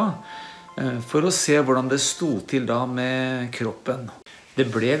lysløypa, for å se hvordan det sto til da med kroppen. Det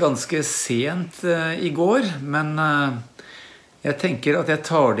ble ganske sent i går, men jeg tenker at jeg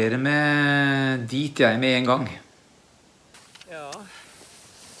tar dere med dit jeg med en gang. Ja,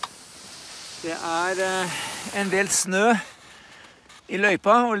 det en del snø i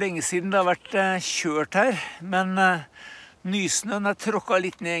løypa, og lenge siden det har vært kjørt her, men nysnøen tråkket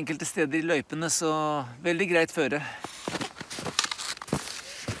litt ned enkelte steder i løypene, så veldig greit føre.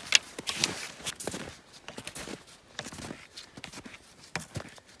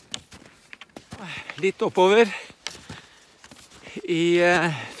 Litt oppover i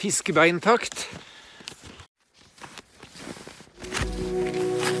fiskebeintakt.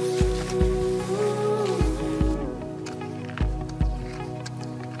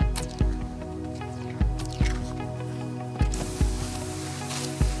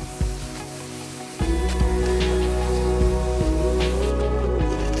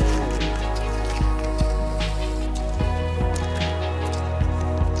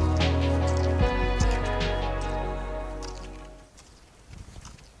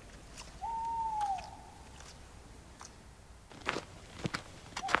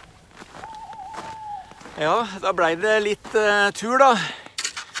 Ja, da ble det litt tur da.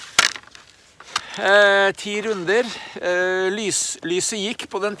 10 runder. Lyset gikk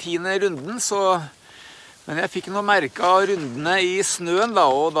på den 10. runden, men jeg fikk noe merke av rundene i snøen da,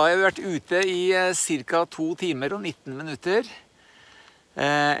 og da har jeg vært ute i ca. 2 timer og 19 minutter.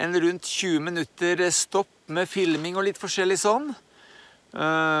 En rundt 20 minutter stopp med filming og litt forskjellig sånn.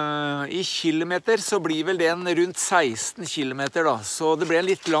 I kilometer så blir vel det en rundt 16 kilometer da, så det ble en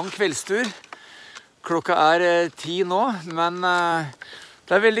litt lang kveldstur. Klokka 10 nå, men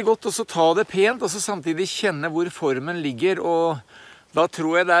det veldig godt å ta det pent, og så samtidig kjenne hvor formen ligger, og da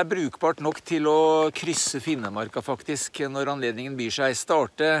tror jeg det brukbart nok til å krysse Finnemarka faktisk, når anledningen byr seg.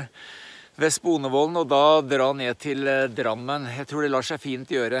 Starte ved Sponevollen, og da dra ned til Drammen. Jeg tror det lar seg fint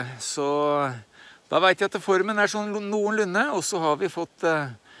gjøre, så da vet jeg at formen sånn noenlunde, og så har vi fått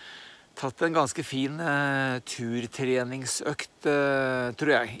tatt en ganske fin turtreningsøkt,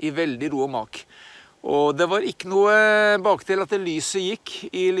 tror jeg, i veldig ro og mak. Og det var ikke noe baktil at lyset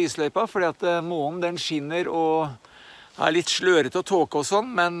gikk i lysløypa, fordi at månen den skinner og litt slørete og tåke og sånn,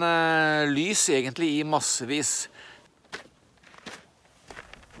 men lys egentlig i massevis.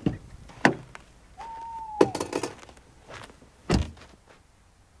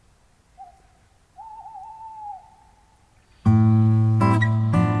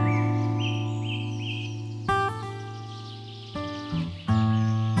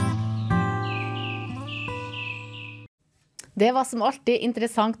 Det var som alltid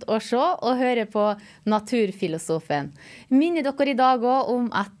interessant å se og høre på naturfilosofen. Minner dere i dag også om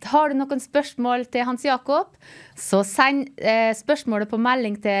at har du noen spørsmål til Hans Jakob, så send spørsmålet på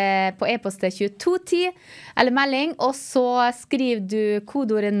melding på e-post til 2210 eller melding, og så skriver du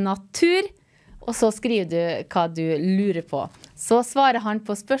kodeordet natur, og så skriver du hva du lurer på. Så svarer han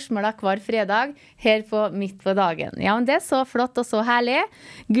på spørsmålene hver fredag her på Midt på dagen. Ja, men det så flott og så herlig.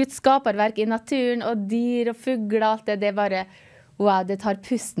 Guds skaperverk i naturen og dyr og fugler, alt det er bare, wow, det tar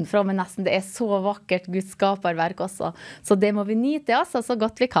pusten fra meg nesten. Det er så vakkert, Guds skaperverk også. Så det må vi nyte altså, så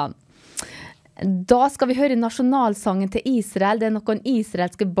godt vi kan. Da skal vi høre nasjonalsangen til Israel. Det er noen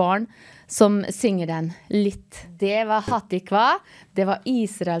israelske barn som synger den litt. Det var Hatikva. Det var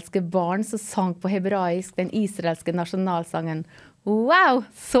israelske barn som sang på hebraisk den israelske nasjonalsangen. Wow,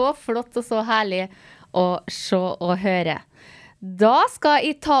 så flott og så herlig å se og høre. Da skal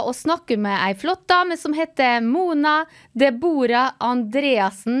jeg ta og snakke med ei flott dame som heter Mona Deborah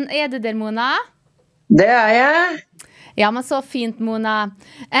Andreasen. Er du der, Mona? Det er jeg. Ja, men så fint, Mona.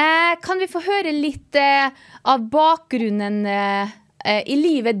 Kan vi få høre litt av bakgrunnen i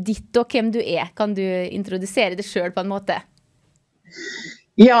livet ditt og hvem du er? Kan du introdusere det selv på en måte?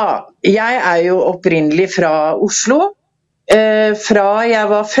 Ja, jeg er jo opprinnelig fra Oslo. Fra jeg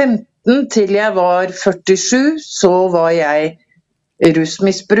var 15 til jeg var 47, så var jeg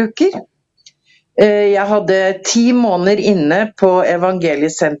rusmisbruker. Jeg hadde 10 måneder inne på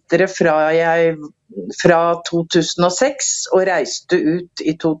evangeliesenteret fra 2006 og reiste ut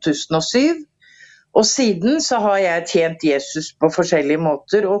i 2007. Og siden så har jeg tjent Jesus på forskjellige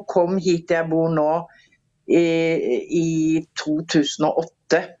måter og kom hit jeg bor nå i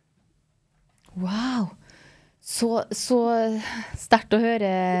 2008. Wow! Så sterkt å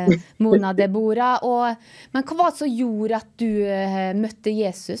høre, Mona Deborah. Men hva var det som gjorde at du møtte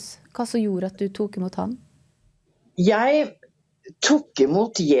Jesus? Hva som gjorde at du tok imot han? Jeg tok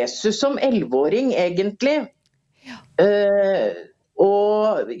imot Jesus som 11-åring, egentlig. Ja.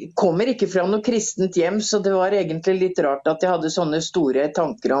 Og kommer ikke fra noe kristent hjem, så det var egentlig litt rart at jeg hadde sånne store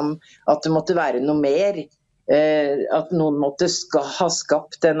tanker om at det måtte være noe mer. At noen måtte ha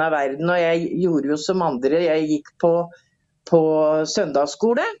skapt denne verden. Og jeg gjorde jo som andre. Jeg gikk på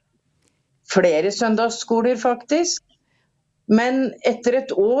søndagsskole. Flere søndagsskoler, faktisk. Men etter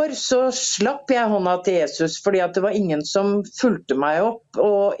et år så slapp jeg hånda til Jesus, fordi at det var ingen som fulgte meg opp,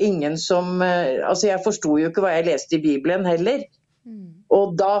 og ingen som, altså jeg forstod jo ikke hva jeg leste i Bibelen heller,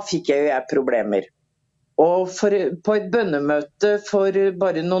 og da fikk jeg problemer. Og på et bønnemøte for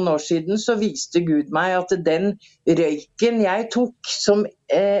bare noen år siden så viste Gud meg at den røyken jeg tok som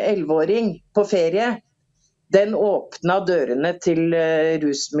 11-åring på ferie, den åpnet dørene til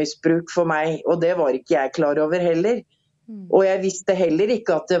rusmisbruk for meg, og det var ikke jeg klar over heller. Og jeg visste heller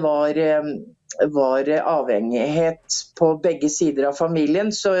ikke at det var avhengighet på begge sider av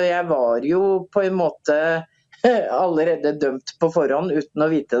familien, så jeg var jo på en måte allerede dømt på forhånd uten å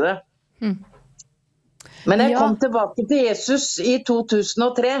vite det. Men jeg kom tilbake til Jesus i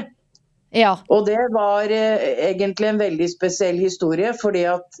 2003, og det var egentlig en veldig spesiell historie, fordi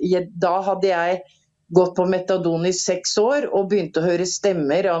at da hadde jeg gått på metadon i 6 år og begynte å høre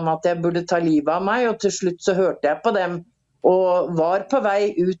stemmer om at jeg burde ta livet av meg, og til slutt så hørte jeg på dem. Og var på vei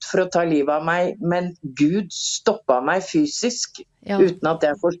ut for å ta livet av meg, men Gud stoppet meg fysisk, uten at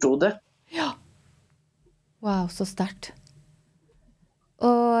jeg forstod det. Ja. Wow, så sterkt.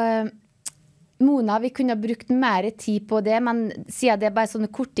 Og Mona, vi kunne ha brukt mer tid på det, men siden det er bare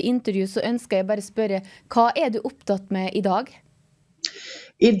sånne korte intervju, så ønsker jeg bare spørre, hva er du opptatt med i dag?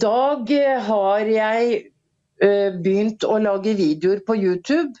 I dag har jeg begynt å lage videoer på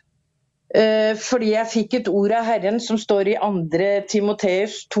YouTube, fordi jeg fikk et ord av Herren som står i 2.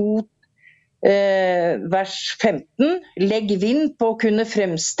 Timoteus 2, vers 15. Legg vind på å kunne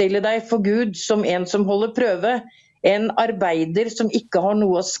fremstille deg for Gud som en som holder prøve, en arbeider som ikke har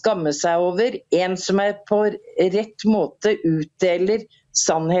noe å skamme seg over, en som er på rett måte utdeler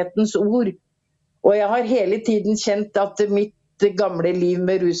sannhetens ord. Og jeg har hele tiden kjent at mitt gamle liv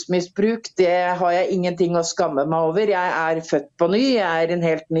med rusmisbruk, det har jeg ingenting å skamme meg over. Jeg er født på ny, jeg er en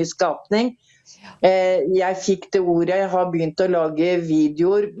helt ny skapning. Jeg fikk det ordet, jeg har begynt å lage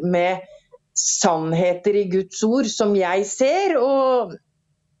videoer med sannheter i Guds ord som jeg ser, og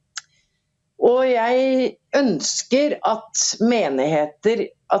jeg ønsker at menigheter,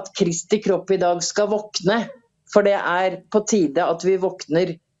 at Kristi kropp i dag skal våkne, for det er på tide at vi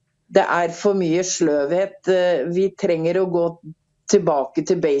våkner. Det er for mye sløvhet. Vi trenger å gå tilbake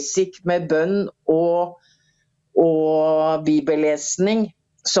til basic med bønn og bibellesning,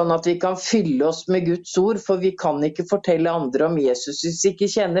 sånn at vi kan fylle oss med Guds ord, for vi kan ikke fortelle andre om Jesus hvis vi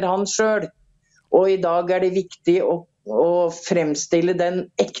ikke kjenner han selv. Og i dag er det viktig å å fremstille den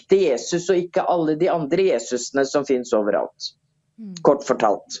ekte Jesus, og ikke alle de andre Jesusene som finnes overalt. Kort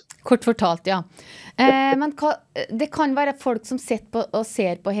fortalt. Kort fortalt, ja. Men det kan være folk som sitter på og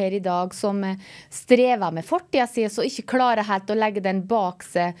ser på her i dag, som strever med fortiden sin, så ikke klarer helt å legge den bak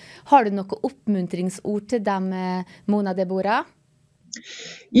seg. Har du noe oppmuntringsord til dem, Mona Deborah?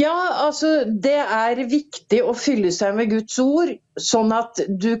 Ja, altså det er viktig å fylle seg med Guds ord, sånn at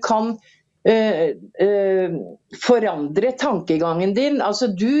du kan forandre tankegangen din. Altså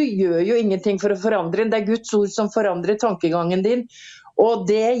du gjør jo ingenting for å forandre den, det er Guds ord som forandrer tankegangen din. Og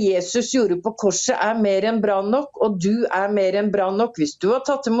det Jesus gjorde på korset er mer enn bra nok, og du er mer enn bra nok. Hvis du har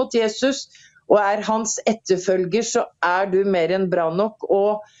tatt imot Jesus og er hans etterfølger, så er du mer enn bra nok.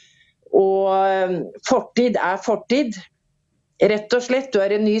 Og fortid er fortid. Rett og slett, du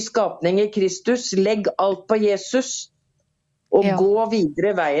er en ny skapning i Kristus. Legg alt på Jesus og gå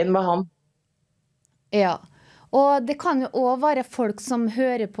videre veien med han. Ja, og det kan jo også være folk som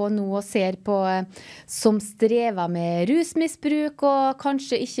hører på nå og ser på, som strever med rusmisbruk og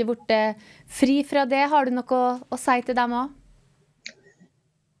kanskje ikke blitt fri fra det. Har du noe å si til dem også?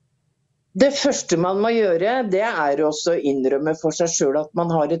 Det første man må gjøre, det er også å innrømme for seg selv at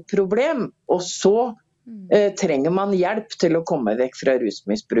man har et problem, og så trenger man hjelp til å komme vekk fra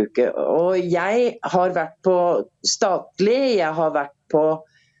rusmisbruket. Og jeg har vært på statlig, jeg har vært på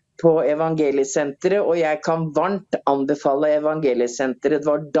evangeliesenteret, og jeg kan varmt anbefale evangeliesenteret. Det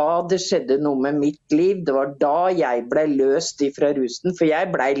var da det skjedde noe med mitt liv, det var da jeg ble løst ifra rusen, for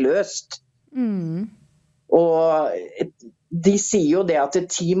jeg ble løst. Og de sier jo det at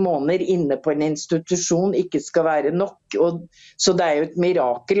 10 måneder inne på en institusjon ikke skal være nok, så det er jo et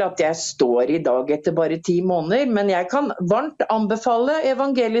mirakel at jeg står i dag etter bare 10 måneder, men jeg kan varmt anbefale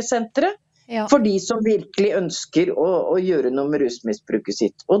evangeliesenteret, for de som virkelig ønsker å gjøre noe med rusmisbruket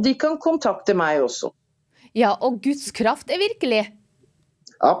sitt. Og de kan kontakte meg også. Ja, og Guds kraft er virkelig.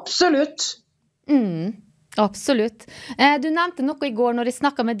 Absolutt. Absolutt. Du nevnte noe i går når jeg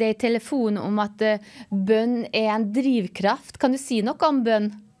snakket med deg i telefonen om at bønn er en drivkraft. Kan du si noe om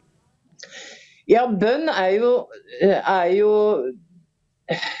bønn? Ja, bønn er jo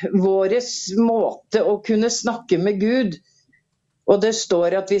våres måte å kunne snakke med Gud. Og det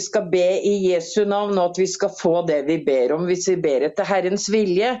står at vi skal be i Jesu navn, og at vi skal få det vi ber om, hvis vi ber etter Herrens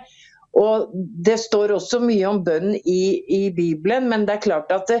vilje. Og det står også mye om bønn i Bibelen, men det er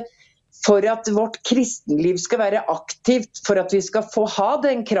klart at for at vårt kristenliv skal være aktivt, for at vi skal få ha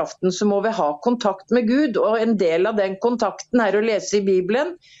den kraften, så må vi ha kontakt med Gud. Og en del av den kontakten er å lese i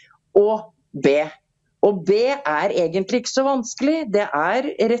Bibelen og be. Og be er egentlig ikke så vanskelig. Det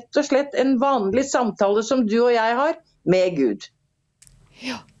er rett og slett en vanlig samtale som du og jeg har med Gud.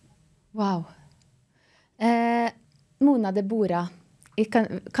 Ja, wow. Mona Deborah,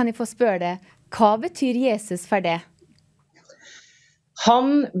 kan jeg få spørre deg, hva betyr Jesus for deg?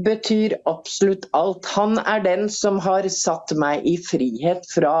 Han betyr absolutt alt. Han er den som har satt meg i frihet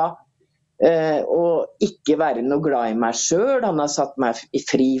fra å ikke være noe glad i meg selv. Han har satt meg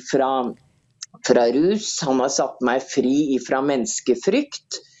fri fra rus. Han har satt meg fri fra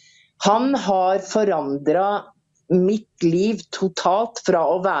menneskefrykt. Han har forandret mitt liv totalt fra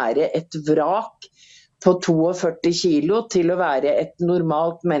å være et vrak på 42 kilo til å være et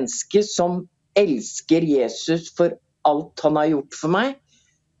normalt menneske som elsker Jesus for alt han har gjort for meg,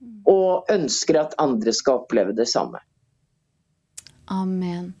 og ønsker at andre skal oppleve det samme.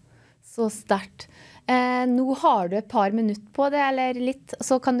 Amen. Så sterkt. Nå har du et par minutter på det, eller litt,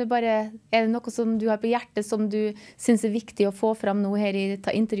 så kan du bare, er det noe som du har på hjertet som du synes er viktig å få fram nå her i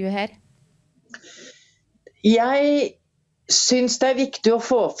intervjuet her? Jeg synes det er viktig å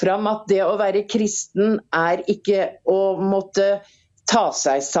få fram at det å være kristen er ikke å måtte ta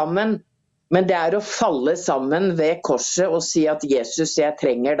seg sammen, men det er å falle sammen ved korset og si at Jesus, jeg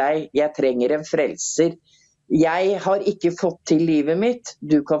trenger deg, jeg trenger en frelser. Jeg har ikke fått til livet mitt,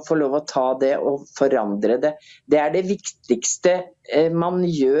 du kan få lov å ta det og forandre det. Det er det viktigste man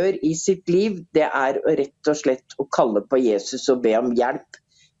gjør i sitt liv, det er rett og slett å kalle på Jesus og be om hjelp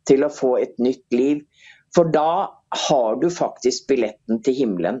til å få et nytt liv. For da har du faktisk billetten til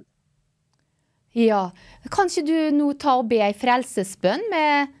himmelen. Ja, kan ikke du nå ta og be en frelsesbønn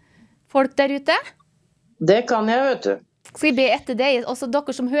med folk der ute? Det kan jeg, vet du. Skal jeg be etter deg? Også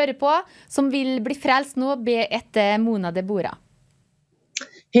dere som hører på, som vil bli frelst nå, be etter Mona Deborah.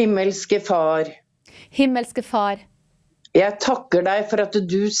 Himmelske Far. Himmelske Far. Jeg takker deg for at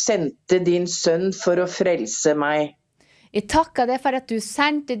du sendte din sønn for å frelse meg. Jeg takker deg for at du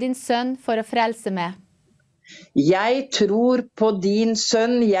sendte din sønn for å frelse meg. Jeg tror på din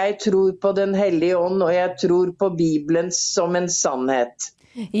sønn, jeg tror på den hellige ånd, og jeg tror på Bibelen som en sannhet.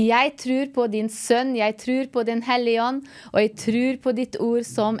 Jeg tror på din sønn, jeg tror på den hellige ånd, og jeg tror på ditt ord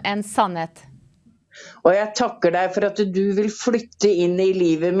som en sannhet. Og jeg takker deg for at du vil flytte inn i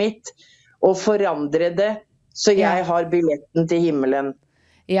livet mitt og forandre det, så jeg har billetten til himmelen.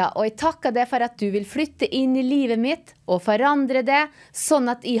 Ja, og jeg takker deg for at du vil flytte inn i livet mitt og forandre det,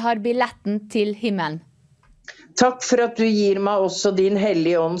 sånn at jeg har billetten til himmelen. Takk for at du gir meg også din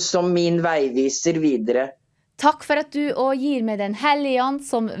hellige ånd som min veiviser videre. Takk for at du også gir meg den hellige ånd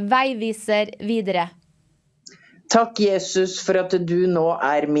som veiviser videre. Takk, Jesus, for at du nå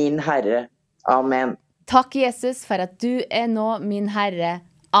er min Herre. Amen. Takk, Jesus, for at du er nå min Herre.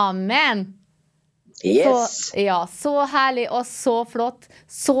 Amen. Yes. Så herlig og så flott.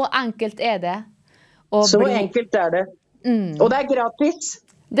 Så enkelt er det. Så enkelt er det. Og det er gratis.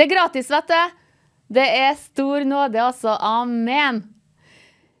 Det er gratis, vet du. Det er stor nåde, altså. Amen.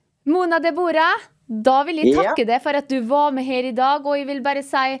 Mona Deborah, da vil jeg takke deg for at du var med her i dag, og jeg vil bare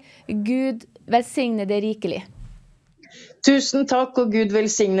si Gud velsigne deg rikelig. Tusen takk, og Gud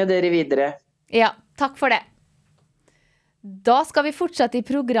velsigne dere videre. Ja, takk for det. Da skal vi fortsette i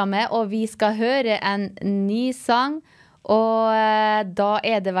programmet, og vi skal høre en ny sang, og da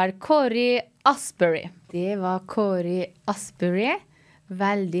er det vel Corey Asbury. Det var Corey Asbury.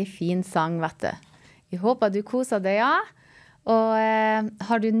 Veldig fin sang, vet du. Jeg håper du koser deg, ja. Og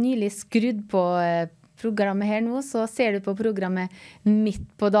har du nylig skrudd på programmet her nå, så ser du på programmet Midt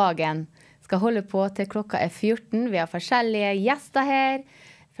på dagen. Skal holde på til klokka 14. Vi har forskjellige gjester her,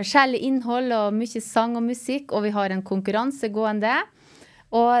 forskjellig innhold og mye sang og musikk, og vi har en konkurranse gående.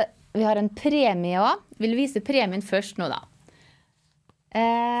 Og vi har en premie også. Vil vise premien først nå da.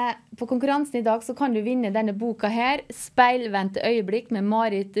 På konkurransen i dag så kan du vinne denne boka her, Speilvendte øyeblikk med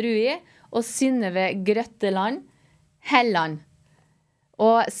Marit Rui og Synnøve Grøtteland Helland.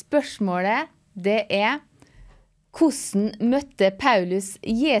 Og spørsmålet det er, hvordan møtte Paulus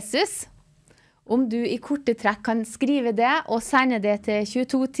Jesus? Om du i korte trekk kan skrive det og sende det til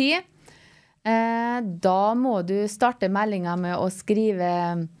 2210, da må du starte meldingen med å skrive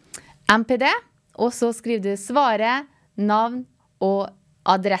MPD, og så skriver du svaret, navn og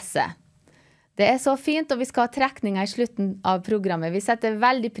adresse. Det er så fint, og vi skal ha trekninger i slutten av programmet. Vi setter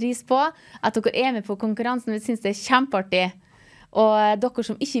veldig pris på at dere er med på konkurransen. Vi synes det er kjempeartig. Og dere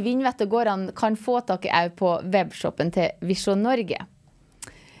som ikke vinner, vet det går an, kan få tak i på webshoppen til Vision Norge.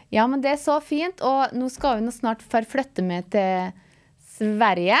 Ja, men det er så fint, og nå skal vi nå snart forflytte meg til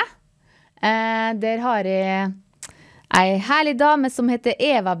Sverige. Der har jeg en herlig dame som heter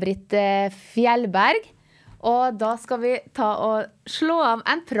Eva-Britt Fjellberg, og da skal vi ta og slå av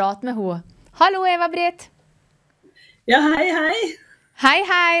en prat med henne. Hallo, Eva-Britt. Ja, hei, hei. Hei,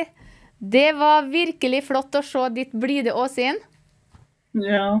 hei. Det var virkelig flott å se ditt blide åsyn.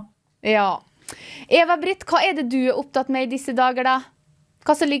 Ja. Ja. Eva-Britt, hva er det du er opptatt med i disse dager da?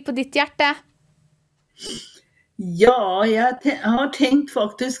 Hva som ligger på ditt hjerte? Ja, jeg har tenkt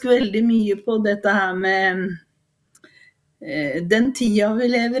faktisk veldig mye på dette her med den tida vi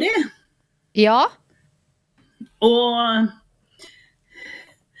lever i. Ja. Og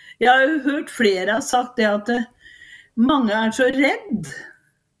jeg har jo hørt flere har sagt det at mange er så redd.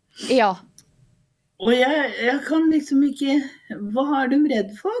 Ja. Og jeg kan liksom ikke, hva er de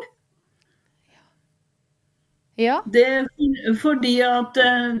redd for? Ja. Fordi at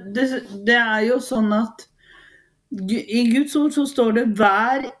det er jo sånn at i Guds ord så står det,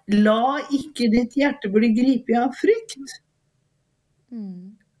 la ikke ditt hjerte bli gripet av frykt.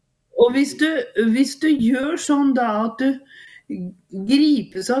 Og hvis du gjør sånn da at du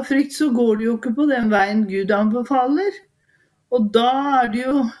gripes av frykt, så går du jo ikke på den veien Gud anbefaler. Og da er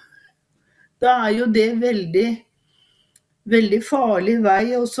jo det veldig, veldig farlig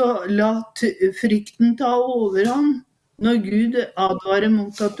vei, og så la frykten ta overhånd når Gud advarer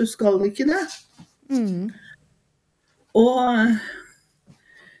mot at du skal ikke det. Og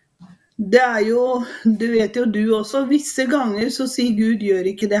det er jo, du vet jo du også, visse ganger så sier Gud,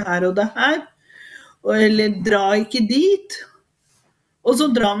 gjør ikke det her og det her, eller dra ikke dit. Og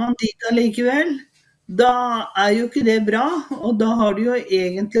så drar man dit allikevel. Da er jo ikke det bra, og da har du jo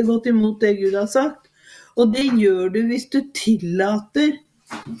egentlig gått imot det Gud har sagt. Og det gjør du hvis du tillater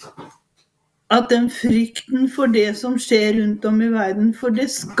at den frykten for det som skjer rundt om i verden, for det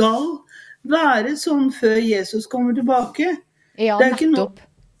skal være sånn før Jesus kommer tilbake. Ja, det er ikke noe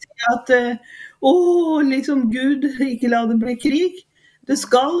at liksom Gud, ikke la det bli krig. Det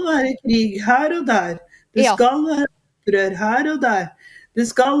skal være krig her og der. Det skal være opprør her og der. Det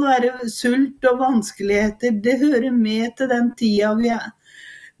skal være sult og vanskeligheter. Det hører med til den tida vi er.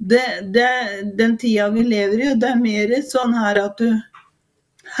 Den tida vi lever i, og det er mer sånn her at du,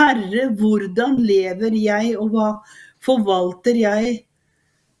 Herre, hvordan lever jeg, og hva forvalter jeg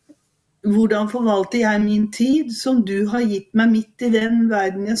hvordan forvalter jeg min tid som du har gitt meg midt i den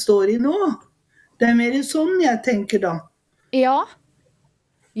verden jeg står i nå? Det mer sånn jeg tenker da. Ja.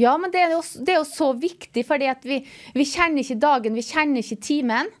 Ja, men det er jo så viktig, fordi at vi kjenner ikke dagen, vi kjenner ikke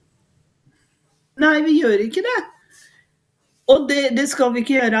timen. Nei, vi gjør ikke det. Og det skal vi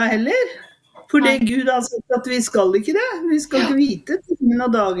ikke gjøre heller. Fordi Gud har sagt at vi skal ikke det. Vi skal ikke vite timen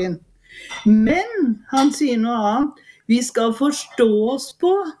og dagen. Men han sier noe annet. Vi skal forstå oss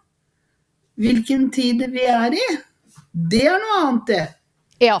på hvilken tid vi er i. Det er noe annet det.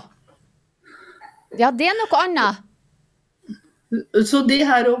 Ja. Ja, det er noe annet. Så det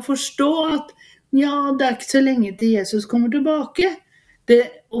her å forstå at ja, det er ikke så lenge til Jesus kommer tilbake.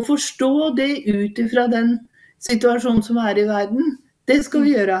 Å forstå det ut ifra den situasjonen som er i verden, det skal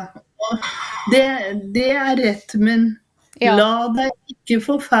vi gjøre. Og det er rett, men la deg ikke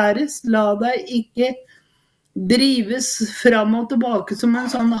forfæres, la deg ikke drives fram og tilbake som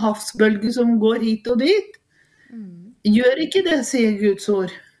en sånn havsbølge som går hit og dit. Gjør ikke det, sier Guds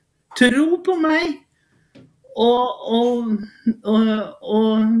ord. Tro på meg, og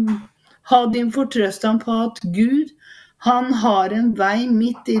ha din fortrøstan på at Gud, han har en vei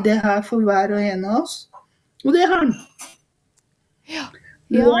midt i det her for hver og en av oss. Og det har han.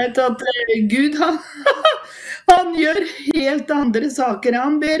 Du vet at Gud, han gjør helt andre saker.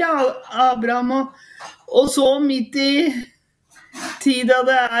 Han ber Abraham, og så midt i tida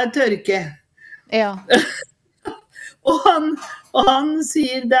det er tørke. Ja. Og han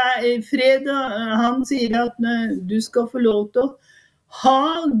sier det er fred, han sier at du skal få lov til å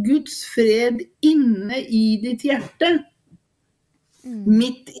ha Guds fred inne i ditt hjerte.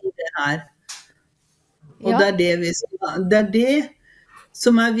 Midt i det her. Og det er det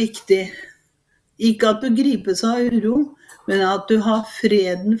som er viktig. Ikke at du gripes av uro, men at du har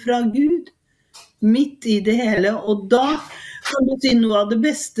freden fra Gud midt i det hele. Og da kan du si noe av det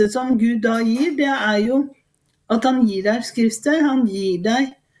beste som Gud da gir, det er jo at han gir deg skrifter, han gir deg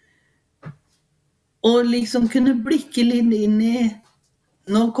å liksom kunne blikke litt inn i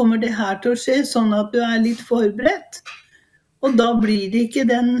nå kommer det her til å skje, sånn at du er litt forberedt. Og da blir det ikke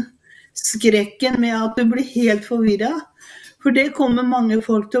den skrekken med at du blir helt forvirret. For det kommer mange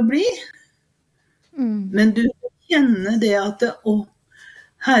folk til å bli. Men du kjenner det at å,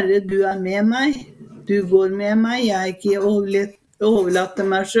 Herre, du er med meg. Du går med meg. Jeg er ikke overlatt til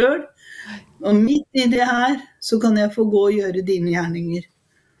meg selv. Og midt i det her, så kan jeg få gå og gjøre dine gjerninger.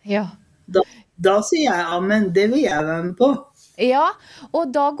 Ja. Da sier jeg amen. Det vil jeg være med på. Ja,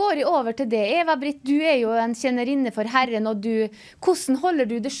 og da går jeg over til det. Eva-Britt, du er jo en kjennerinne for Herren, og hvordan holder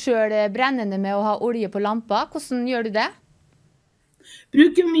du det selv brennende med å ha olje på lampa? Hvordan gjør du det?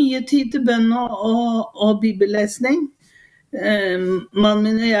 Bruker mye tid til bønn og bibellesning. Mannen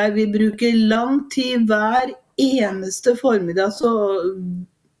min og jeg, vi bruker lang tid hver eneste formiddag, så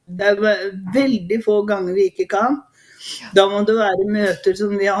det er veldig få ganger vi ikke kan. Da må det være møter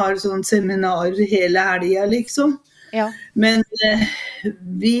som vi har sånn seminarer hele helgen, liksom. Ja. Men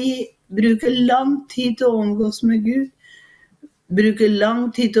vi bruker lang tid til å omgås med Gud. Bruker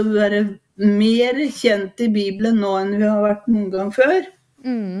lang tid til å være mer kjent i Bibelen nå enn vi har vært noen gang før.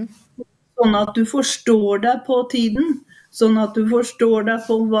 Sånn at du forstår deg på tiden. Sånn at du forstår deg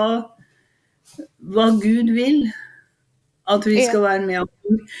på hva Gud vil at vi skal være med om.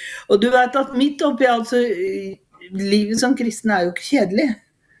 Og du vet at midt oppi altså livet som kristen er jo ikke kjedelig.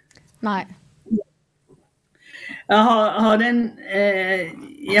 Nei. Jeg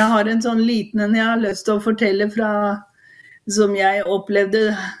har en sånn liten en jeg har lyst til å fortelle fra, som jeg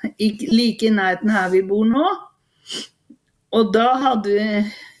opplevde like i nærheten her vi bor nå. Og da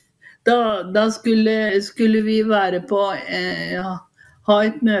skulle vi være på, ha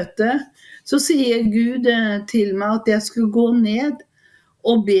et møte. Så sier Gud til meg at jeg skulle gå ned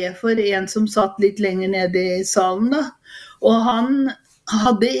og be for en som satt litt lenger nede i salen da. Og han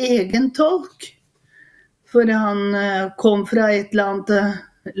hadde egen tolk. For han kom fra et eller annet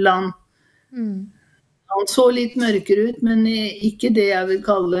land. Han så litt mørkere ut, men ikke det jeg vil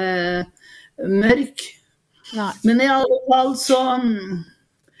kalle mørk. Nei. Men i alle fall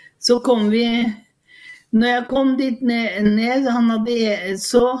så kom vi, når jeg kom dit ned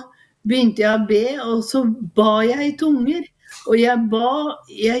så begynte jeg å be, og så ba jeg i tunger. Og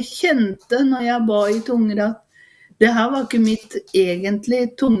jeg kjente når jeg ba i tunger at det her var ikke mitt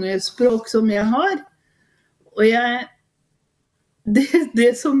egentlige tungespråk som jeg har. Og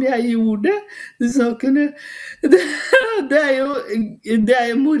det som jeg gjorde, det er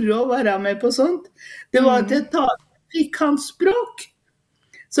jo moro å være med på sånt. Det var at jeg fikk hans språk.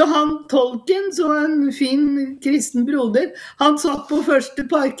 Så han tolken, så en fin kristen broder, han satt på første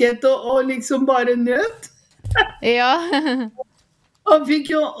parkett og liksom bare nøt. Ja. Han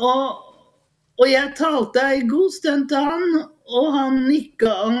fikk jo, Og jeg talte en god stund til han, og han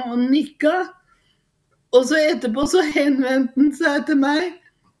nikka og nikka. Og så etterpå så henvendte han seg til meg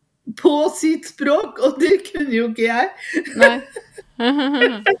på sitt språk, og det kunne jo ikke jeg. Nei.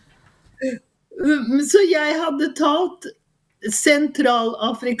 Så jeg hadde talt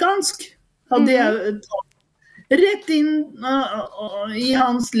sentralafrikansk, hadde jeg talt rett inn i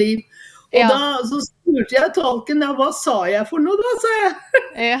hans liv. Og Ja. da så spurte jeg tolken, da, hva sa jeg for noe da, sa jeg.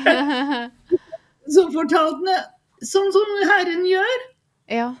 Ja. Så fortalte han sånn som Herren gjør.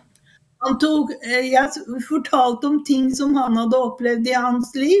 Ja. Jeg fortalte om ting som han hadde opplevd i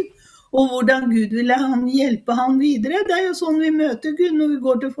hans liv, og hvordan Gud ville hjelpe han videre. Det er jo sånn vi møter Gud når vi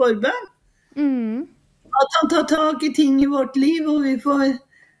går til forbønn. At han tar tak i ting i vårt liv, og vi får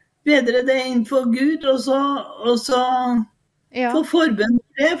bedre det innenfor Gud, og så Ja. får forbønn.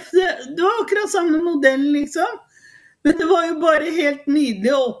 Det var akkurat samme modell, liksom. Men det var jo bare helt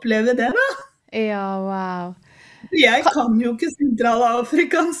nydelig å oppleve det, da. Ja, wow. Jeg kan jo ikke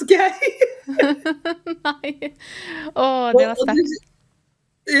sentralafrikansk, jeg. Nei. Å, det var sterkt.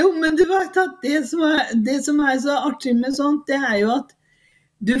 Jo, men du vet at det som er så artig med sånt, det er jo at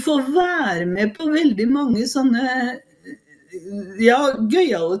du får være med på veldig mange sånne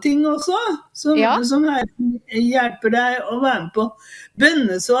gøyale ting også, som hjelper deg å være med på.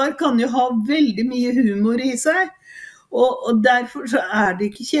 Bønnesvar kan jo ha veldig mye humor i seg, og derfor så er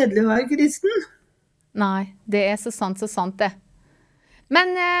det ikke kjedelig å være kristen. Nei, det er så sant det.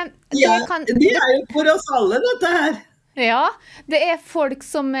 Men det er jo for oss alle, dette her. Ja, det er folk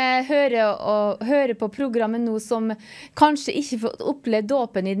som hører på programmet nå som kanskje ikke får oppleve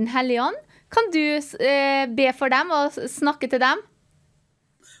dåpen i Den hellige ånd. Kan du be for dem og snakke til dem?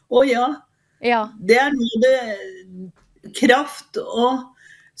 Å ja. Det er noe det kraft og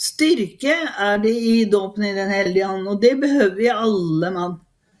styrke er det i dåpen i Den hellige ånd, og det behøver vi alle, mann.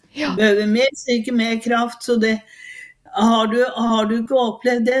 Behøver mer styrke, mer kraft, så det har du ikke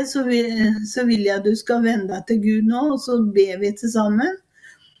opplevd det, så vil jeg du skal vende deg til Gud nå, og så ber vi til sammen.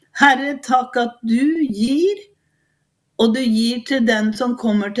 Herre, takk at du gir, og du gir til den som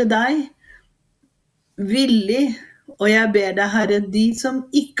kommer til deg, villig. Og jeg ber deg, Herre, de som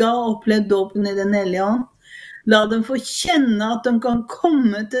ikke har opplevd dåpen i Den hellige ånd, la dem få kjenne at de kan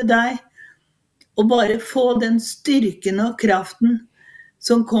komme til deg, og bare få den styrken og kraften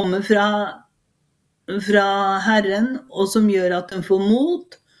som kommer fra Herren, og som gjør at de får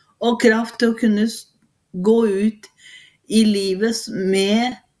mot og kraft til å kunne gå ut i livet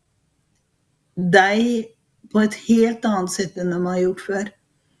med deg på et helt annet sett enn de har gjort før.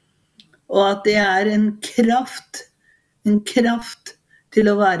 Og at det er en kraft til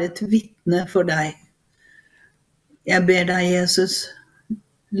å være et vitne for deg. Jeg ber deg, Jesus,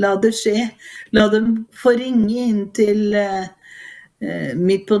 la det skje. La dem få ringe inn til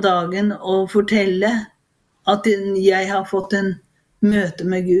Midt på dagen og fortelle at jeg har fått en møte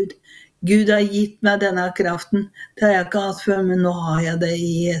med Gud. Gud har gitt meg denne kraften. Det har jeg ikke hatt før, men nå har jeg det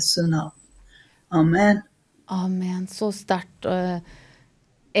i Jesu navn. Amen. Amen. Så sterkt,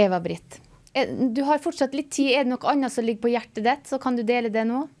 Eva-Britt. Du har fortsatt litt tid. Er det noe annet som ligger på hjertet ditt, så kan du dele det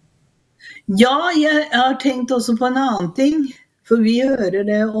nå? Ja, jeg har tenkt også på en annen ting, for vi hører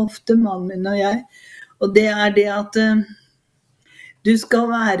det ofte, mannen min og jeg, og det er det at du skal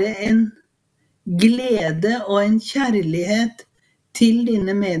være en glede og en kjærlighet til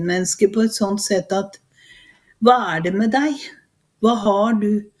dine medmennesker på et sånt sett at hva er det med deg? Hva har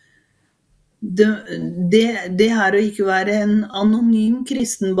du? Det her å ikke være en anonym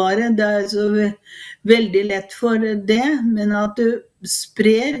kristen bare, det er så veldig lett for det, men at du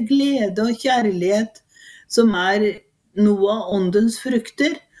sprer glede og kjærlighet som er noe av åndens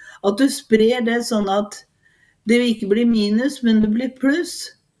frukter, at du sprer det sånn at det vil ikke bli minus, men det blir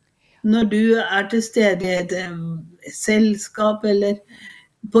pluss. Når du er til stede i et selskap, eller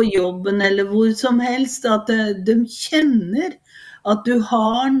på jobben, eller hvor som helst, at de kjenner at du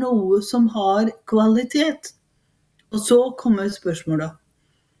har noe som har kvalitet. Og så kommer spørsmålet.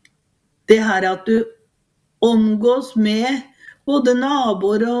 Det her at du omgås med både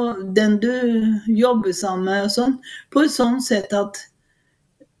naboer og den du jobber sammen med og sånn, på et sånt sett at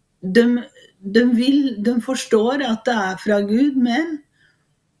de forstår at det er fra Gud, men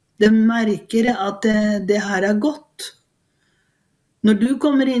de merker at det her er godt. Når du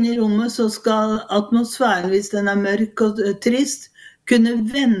kommer inn i rommet, så skal atmosfæren, hvis den er mørk og trist, kunne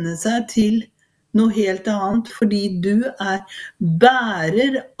vende seg til noe helt annet, fordi du er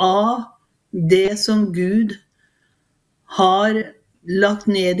bærer av det som Gud har lagt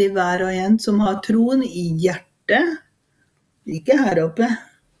ned i hver og en, som har troen i hjertet, ikke her oppe.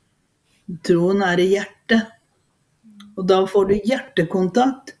 Troen er i hjertet, og da får du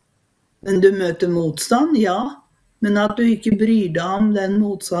hjertekontakt Men du møter motstand, ja. Men at du ikke bryr deg om den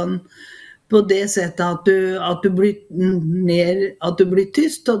motstanden på det settet at du blir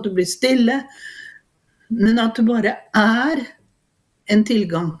tyst, at du blir stille. Men at du bare en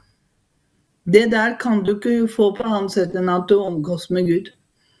tilgang. Det der kan du ikke få på annet sett enn at du omgås med Gud.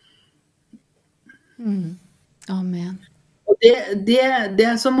 Amen. Og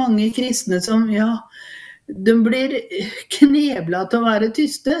det så mange kristne som, de blir kneblet til å være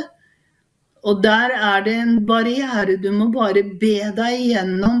tyste. Og der det en barriere, du må bare be deg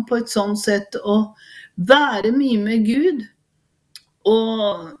igjennom på et sånt sett, og være mye med Gud,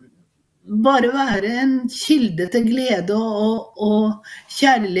 og bare være en kilde til glede og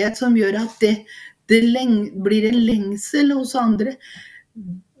kjærlighet som gjør at det blir en lengsel hos andre.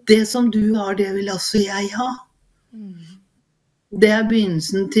 Det som du har, det vil også jeg ha. Det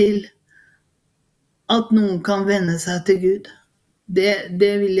begynnelsen til at noen kan vende seg til Gud. Det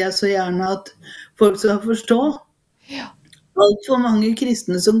vil jeg så gjerne at folk skal forstå. Alt for mange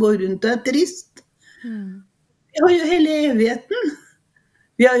kristne som går rundt og trist. Vi har jo hele evigheten.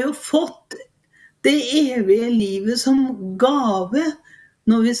 Vi har jo fått det evige livet som gave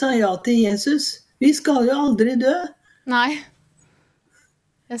når vi sa ja til Jesus. Vi skal jo aldri dø. Nei.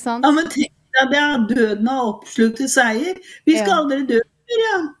 Det sant. Ja, men tenk deg, døden har oppslukt til seier. Vi skal aldri dø,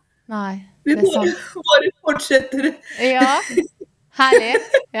 Miriam. Nei, vi bare fortsetter. Ja, herlig.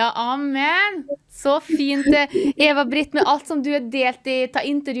 Ja, amen. Så fint. Eva-Britt, med alt som du har delt i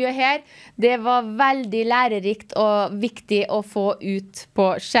intervjuet her, det var veldig lærerikt og viktig å få ut på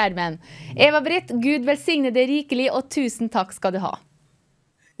skjermen. Eva-Britt, Gud velsigne deg rikelig, og tusen takk skal du ha.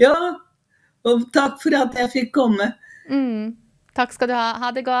 Ja, og takk for at jeg fikk komme. Takk skal du ha.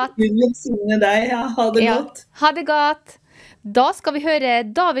 Ha det godt. Gud velsigne deg. Ja, ha det godt. Ha det godt. Da skal vi høre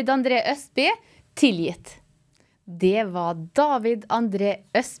David André Østby, Tilgitt. Det var David André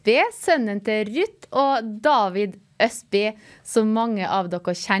Østby, sønnen til Ruth og David Østby, som mange av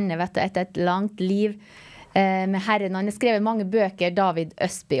dere kjenner, vet du, etter et langt liv med Herren. Han har skrevet mange bøker, David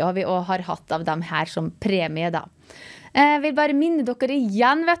Østby, og vi også har hatt av dem her som premie da. Jeg vil bare minne dere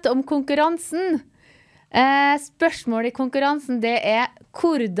igjen, vet du, om konkurransen. Spørsmålet i konkurransen, det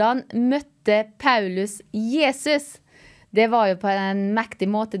hvordan møtte Paulus Jesus? Det var jo på en mektig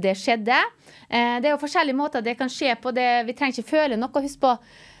måte det skjedde. Det jo forskjellige måter det kan skje på. Vi trenger ikke føle noe, husk på.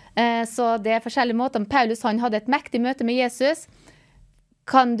 Så det forskjellige måter. Paulus, han hadde et mektig møte med Jesus.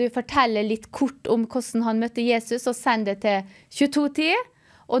 Kan du fortelle litt kort om hvordan han møtte Jesus, og send det til 2210.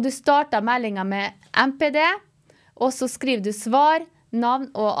 Og du starter meldingen med MPD, og så skriver du svar, navn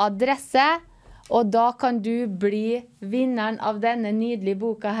og adresse. Og da kan du bli vinneren av denne nydelige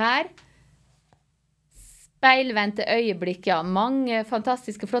boka her. Speilvendte øyeblikk, ja. Mange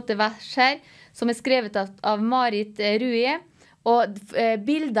fantastiske, flotte vers her, som skrevet av Marit Rui. Og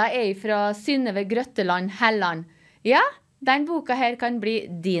bilder fra Synnøve Grøtteland Helland. Ja, den boka her kan bli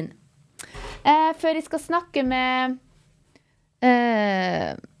din. Før jeg skal snakke med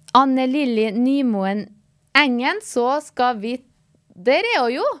Anne Lilly Nymoen Engen, så skal vi... Dere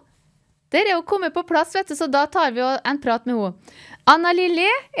jo kommet på plass, vet du, så da tar vi en prat med henne. Anna Lilly,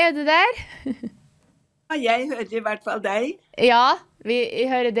 du der? Jeg hører i hvert fall deg. Ja, vi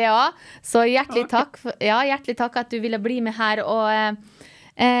hører det også. Så hjertelig takk, hjertelig takk at du ville bli med her. Og,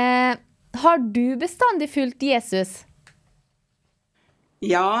 har du bestandig fulgt Jesus?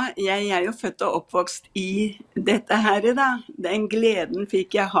 Ja, jeg jo født og oppvokst i dette her da. Den gleden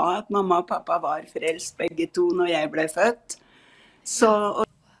fikk jeg ha at mamma og pappa var frelst begge to når jeg ble født. Og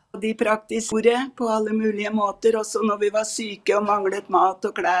de praktiske ordet på alle mulige måter, også når vi var syke og manglet mat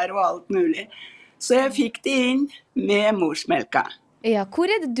og klær og alt mulig. Så jeg fikk de inn med morsmelka. Ja, hvor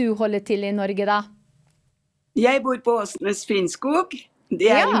det du holder til i Norge da? Jeg bor på Åsnes Finnskog.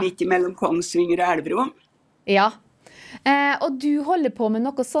 Det midt mellom Kongsvinger og Elverum. Ja, og du holder på med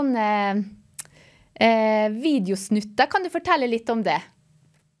noen sånne videosnutter. Kan du fortelle litt om det?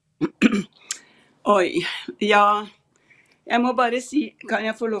 Oi, ja. Jeg må bare si, kan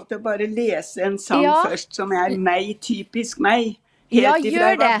jeg få lov til å bare lese en sang først, som meg, typisk meg? Helt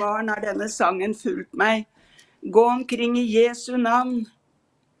ifra jeg var barn har denne sangen fulgt meg. Gå omkring i Jesu navn.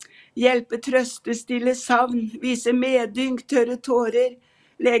 Hjelpe, trøste, stille savn. Vise medynk, tørre tårer.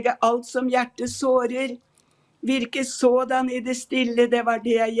 Lege alt som hjertet sårer. Virke sådan i det stille, det var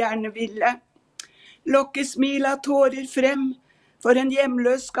det jeg gjerne ville. Lokke smil av tårer frem. For en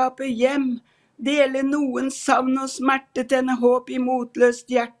hjemløs skaper hjem. Dele noens savn og smerte, tenne håp i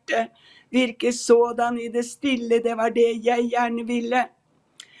motløst hjerte. Virke sådan i det stille, det var det jeg gjerne ville.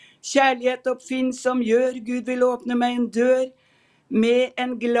 Kjærlighet oppfinn som gjør, Gud vil åpne meg en dør. Med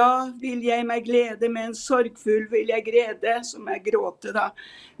en glad vil jeg meg glede, med en sorgfull vil jeg grede, som jeg gråte da.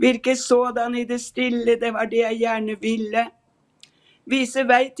 Virke sådan i det stille, det var det jeg gjerne ville. Vise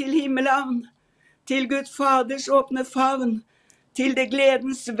vei til himmelen, til Gud Faders åpne favn, til det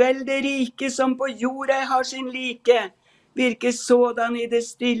gledens velde rike som på jorda har sin like. Virke sådan i det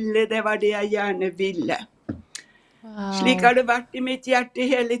stille, det var det jeg gjerne ville. Wow. Slik har det vært i mitt hjerte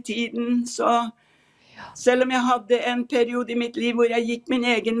hele tiden, så selv om jeg hadde en periode i mitt liv hvor jeg gikk min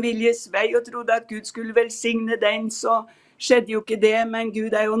egen viljes vei og trodde at Gud skulle velsigne den, så skjedde jo ikke det, men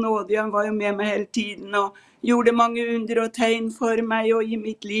Gud er jo nådig, han var jo med meg hele tiden og gjorde mange under og tegn for meg og i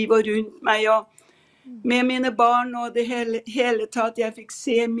mitt liv og rundt meg og med mine barn og det hele tatt. Jeg fikk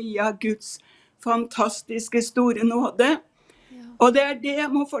se mye av Guds fantastiske store nåde. Og det er det jeg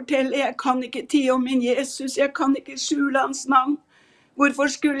må fortelle. Jeg kan ikke tie om min Jesus, jeg kan ikke skjule hans navn. Hvorfor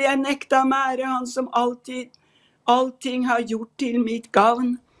skulle jeg nekte ham ære, han som allting har gjort til mitt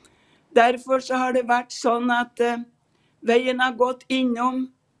gavn? Derfor så har det vært sånn at veien har gått innom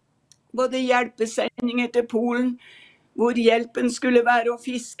både hjelpesendinger til Polen, hvor hjelpen skulle være å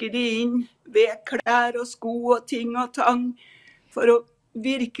fiske de inn ved klær og sko og ting og tang, for å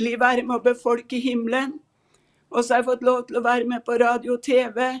virkelig være med å befolke himmelen. Og så har jeg fått lov til å være med på radio og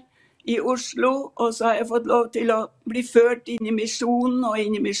TV i Oslo, og så har jeg fått lov til å bli ført inn i misjonen og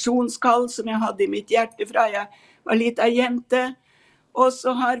inn i misjonskall som jeg hadde i mitt hjerte fra jeg var liten jente. Og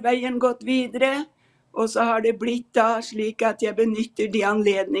så har veien gått videre, og så har det blitt da slik at jeg benytter de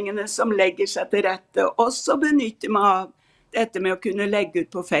anledningene som legger seg til rette, og så benytter meg av dette med å kunne legge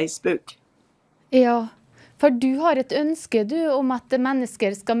ut på Facebook. Ja, for du har et ønske du om at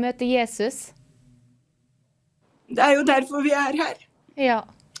mennesker skal møte Jesus. Det er jo derfor vi er her. Ja.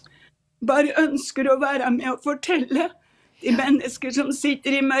 Bare ønsker å være med og fortelle de mennesker som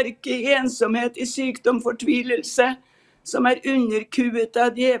sitter i mørke, i ensomhet, i sykdom, fortvilelse, som er underkuet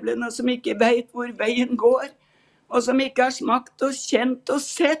av djevelen og som ikke vet hvor veien går, og som ikke har smakt og kjent og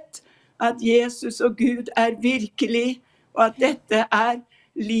sett at Jesus og Gud er virkelig, og at dette er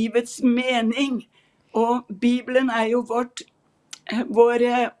livets mening. Og Bibelen er jo vår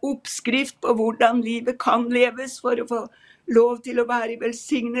oppskrift på hvordan livet kan leves for å få lov til å være i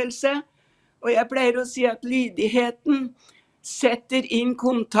velsignelse. Og jeg pleier å si at lydigheten setter inn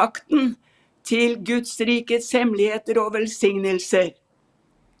kontakten til Guds rikets hemmeligheter og velsignelser.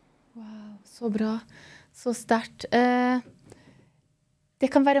 Wow, så bra. Så sterkt. Det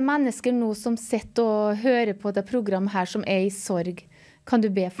kan være mennesker nå som sitter og hører på det programmet her som er i sorg. Kan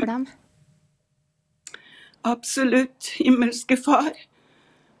du be for dem? Absolutt, himmelske far.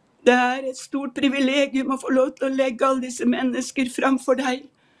 Det er et stort privilegium å få lov til å legge alle disse mennesker framfor deg.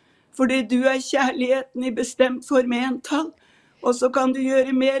 Fordi du er kjærligheten i bestemt form i entall. Og så kan du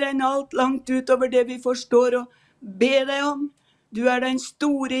gjøre mer enn alt langt utover det vi forstår og be deg om. Du er den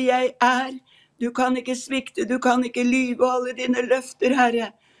store jeg er. Du kan ikke svikte, du kan ikke lyve, og alle dine løfter,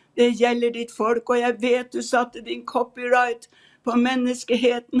 Herre. Det gjelder ditt folk, og jeg vet du satte din copyright på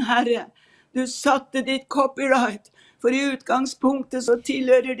menneskeheten, Herre. Du satte ditt copyright, for i utgangspunktet så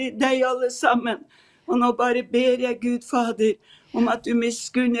tilhører de deg alle sammen. Og nå bare ber jeg Gud Fader om at du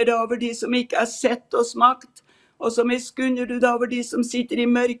miskunner deg over de som ikke har sett og smakt, og så miskunner du deg over de som sitter i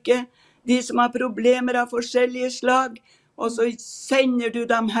mørket, de som har problemer av forskjellige slag, og så sender du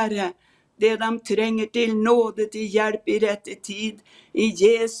dem, Herre, det de trenger til nåde, til hjelp i rette tid, i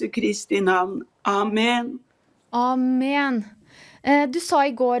Jesu Kristi navn. Amen. Amen. Du sa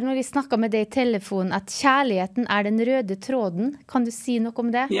i går når vi snakket med deg i telefonen at kjærligheten er den røde tråden. Kan du si noe om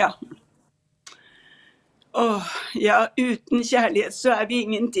det? Ja. Ja, uten kjærlighet så er vi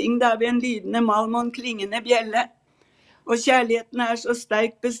ingenting. Da er vi en lydende malm og en klingende bjelle. Og kjærligheten er så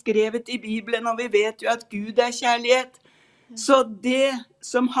sterkt beskrevet i Bibelen, og vi vet jo at Gud er kjærlighet. Så det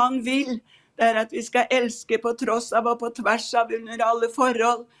som han vil, det er at vi skal elske på tross av og på tvers av under alle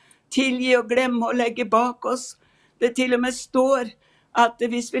forhold, tilgi og glemme og legge bak oss. Det til og med står at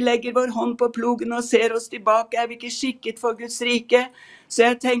hvis vi legger vår hånd på plogen og ser oss tilbake, er vi ikke skikket for Guds rike. Så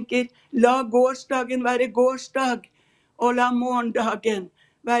jeg tenker, la gårsdagen være gårsdag, og la morgendagen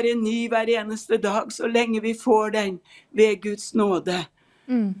være ny hver eneste dag, så lenge vi får den ved Guds nåde.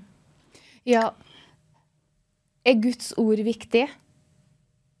 Ja, er Guds ord viktig?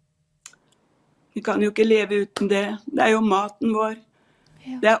 Vi kan jo ikke leve uten det. Det er jo maten vår.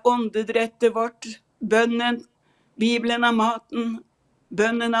 Ja. Det er åndedrettet vårt. Bønnen, Bibelen er maten.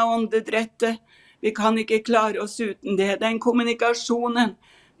 Bønnen er åndedrettet. Vi kan ikke klare oss uten det. Den kommunikasjonen,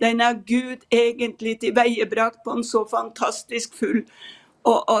 den er Gud egentlig tilveiebrakt på en så fantastisk full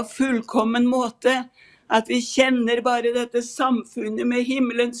og fullkommen måte, at vi kjenner bare dette samfunnet med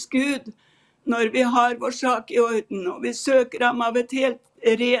himmelens Gud, når vi har vår sak I orden, og vi søker ham av et helt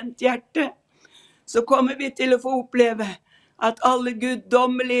rent hjerte, så kommer vi til å få oppleve at alle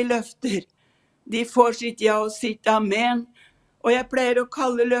guddommelige løfter, de får sitt ja og sitt amen. Og jeg pleier å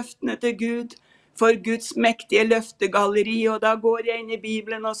kalle løftene til Gud for Guds mektige løftegalleri, og da går jeg inn I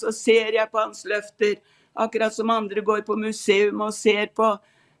Bibelen, og så ser jeg på hans løfter, akkurat som andre går på museum og ser på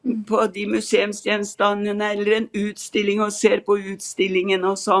de museumsgjenstandene, eller en utstilling og ser på utstillingen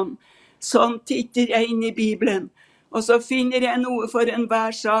og sånn. Sånn titter jeg inn I Bibelen, og så finner jeg noe for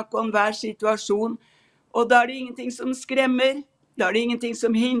enhver sak og enhver situasjon, og da det ingenting som skremmer, da det ingenting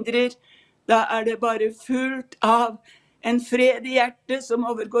som hindrer, da det bare fullt av en fred I hjertet som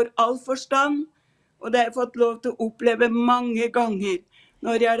overgår all forstand, og det har jeg fått lov til å oppleve mange ganger,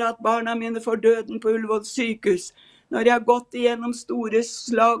 når jeg har hatt barna mine for døden på Ullevål sykehus, når jeg har gått igjennom store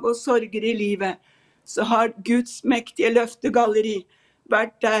slag og sorger I livet, så har Guds mektige løftegalleri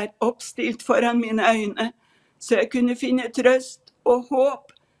vært der oppstilt foran mine øyne, så jeg kunne finne trøst og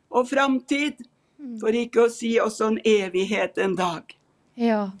håp og framtid, for ikke å si også en evighet en dag.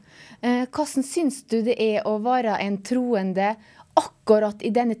 Ja, hvordan synes du det å være en troende akkurat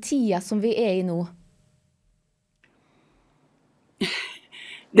I denne tida som vi I nå?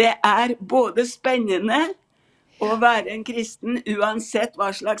 Det både spennende å være en kristen uansett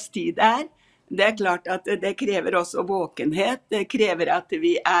hva slags tid det. Det klart at det krever også våkenhet, det krever at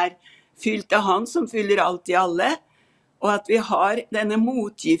vi fylt av Han som fyller alt I alle, og at vi har denne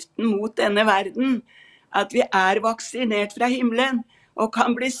motgiften mot denne verden, at vi vaksinert fra himmelen, og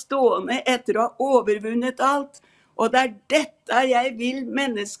kan bli stående etter å ha overvunnet alt. Og det dette jeg vil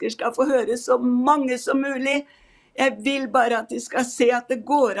mennesker skal få høre så mange som mulig. Jeg vil bare at de skal se at det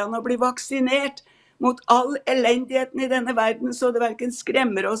går an å bli vaksinert mot all elendigheten I denne verden, så det hverken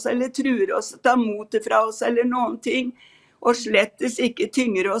skremmer oss eller truer oss, tar motet fra oss eller noen ting, og slettes ikke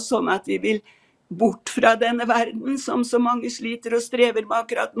tynger oss sånn at vi vil bort fra denne verden, som så mange sliter og strever med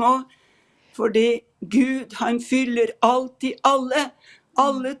akkurat nå. Fordi Gud, han fyller alt I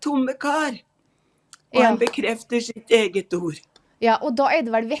alle tomme kar, og han bekrefter sitt eget ord. Ja, og da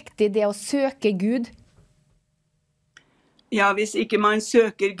det vel viktig det å søke Gud? Ja, hvis ikke man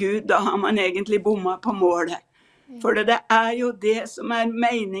søker Gud, da har man egentlig bommet på målet. For det jo det som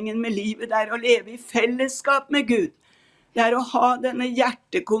meningen med livet, det å leve I fellesskap med Gud. Det å ha denne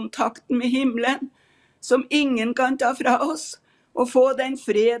hjertekontakten med himmelen, som ingen kan ta fra oss, og få den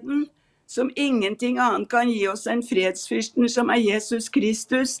freden, som ingenting annet kan gi oss enn fredsfyrsten, som Jesus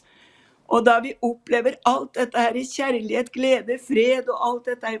Kristus. Og da vi opplever alt dette I kjærlighet, glede, fred og alt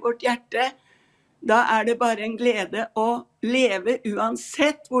dette I vårt hjerte, da det bare en glede å leve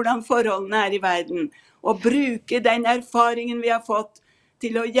uansett hvordan forholdene I verden, og bruke den erfaringen vi har fått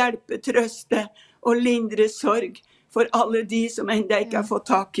til å hjelpe, trøste og lindre sorg for alle de som enda ikke har fått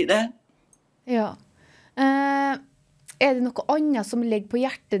tak I det. Ja. Det noe annet som ligger på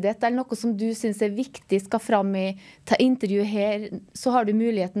hjertet ditt, eller noe som du synes viktig skal fram I ta intervju her, så har du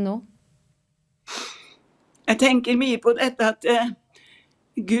muligheten nå? Jeg tenker mye på dette at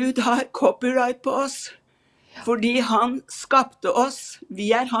Gud har copyright på oss, fordi han skapte oss. Vi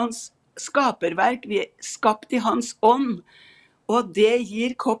hans skaperverk, vi skapt I hans ånd, og det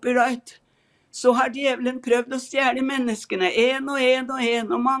gir copyright. Så har djevelen prøvd å stjele menneskene, en,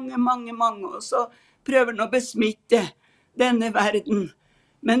 og mange, og så prøver han å besmitte denne verden.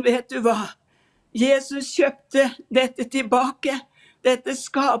 Men vet du hva? Jesus kjøpte dette tilbake. Dette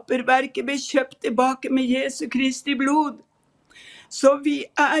skaperverket ble kjøpt tilbake med Jesu Kristi blod. Så vi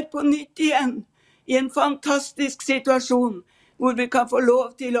på nytt igjen I en fantastisk situasjon, hvor vi kan få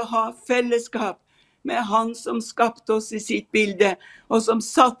lov til å ha fellesskap med han som skapte oss I sitt bilde, og som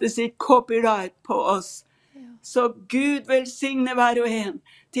satte sitt copyright på oss. Så Gud velsigne hver og en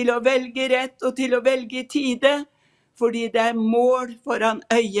til å velge rett og til å velge I tide, fordi det mål foran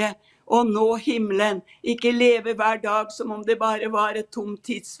øyet å nå himmelen, ikke leve hver dag som om det bare var et tomt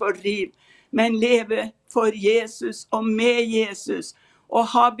tidsfordriv, men leve for Jesus og med Jesus, og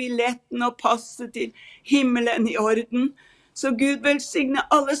ha billetten og passet til himmelen I orden. Så Gud velsigne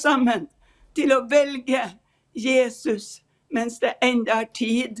alle sammen til å velge Jesus mens det enda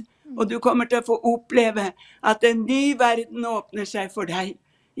tid, og du kommer til å få oppleve at en ny verden åpner seg for deg.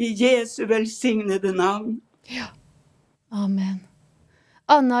 I Jesu velsignede navn. Ja. Amen.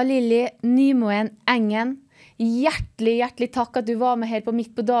 Anna Lilly Nymoen Engen, hjertelig takk at du var med her på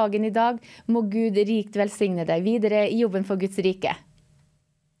Midt på dagen I dag. Må Gud rikt velsigne deg videre I jobben for Guds rike.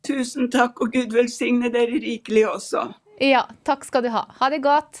 Tusen takk, og Gud velsigne dere rikelig også. Ja, takk skal du ha. Ha det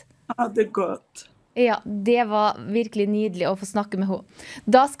godt. Ha det godt. Ja, det var virkelig nydelig å få snakke med henne.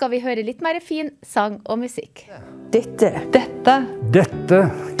 Da skal vi høre litt mer fin sang og musikk. Dette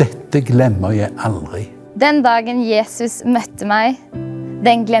Dette glemmer jeg aldri. Den dagen Jesus møtte meg,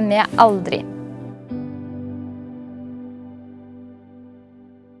 den glemmer jeg aldri.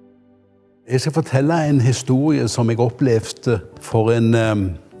 Jeg skal fortelle en historie som jeg opplevde for en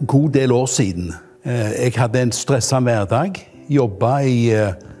god del år siden. Jeg hadde en stresset hverdag, jobbet i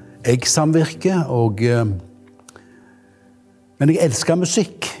eggsamvirke, men jeg elsket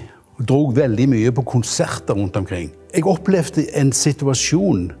musikk og drog veldig mye på konserter rundt omkring. Jeg opplevde en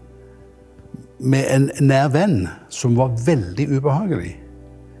situasjon med en nær venn som var veldig ubehagelig.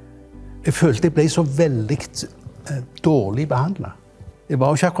 Jeg følte jeg ble så veldig dårlig behandlet. Jeg var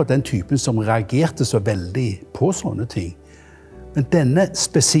jo ikke akkurat den typen som reagerte så veldig på sånne ting. Men denne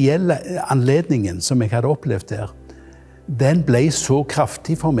spesielle anledningen som jeg hadde opplevd der, den ble så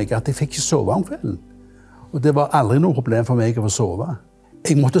kraftig for meg at jeg fikk ikke sove om kvelden. Og det var aldri noe problem for meg å få sove.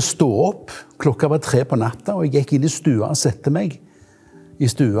 Jeg måtte stå opp, klokka var 3 på natta, og jeg gikk inn i stua og sette meg i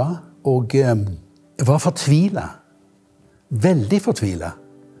stua. Og jeg var fortvilet. Veldig fortvilet.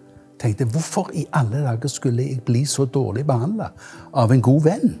 Tenkte, hvorfor i alle dager skulle jeg bli så dårlig behandlet av en god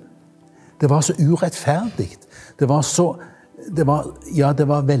venn? Det var så urettferdig. Det var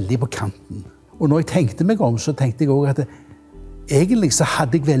veldig på kanten. Og når jeg tenkte meg om, så tenkte jeg også at egentlig så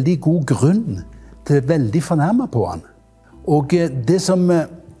hadde jeg veldig god grunn til veldig fornærme på han. Og det som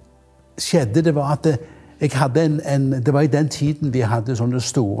skjedde, det var at jeg hadde det var i den tiden vi hadde sånne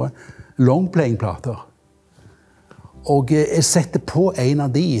store longplaying-plater. Og jeg sette på en av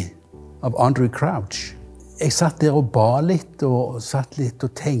de, av Andrew Crouch. Jeg satt der og ba litt, og satt litt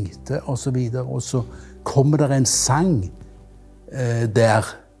og tenkte, og så videre. Og så kommer det en sang der,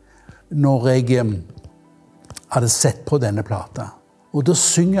 når jeg hadde sett på denne plata. Og da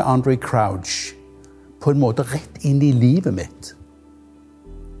synger Andrew Crouch på en måte rett inn i livet mitt.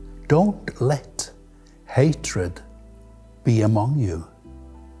 Don't let hatred be among you.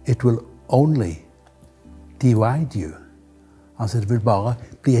 It will only divide you. Altså, det vil bare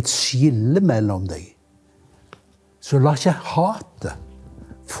bli et skille mellom deg. Så la ikke hatet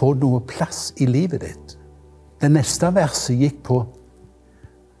få noe plass i livet ditt. Det neste verset gikk på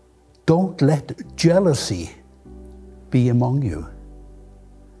Don't let jealousy be among you.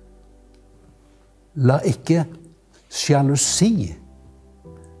 La ikke sjalusi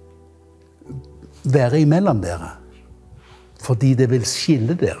være imellom dere, fordi det vil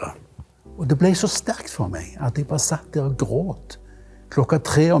skille dere. Og det ble så sterkt for meg at jeg bare satt der og gråt. Klokka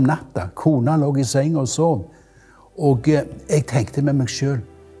 3 om natta, kona lå i seng og sov. Og jeg tenkte med meg selv,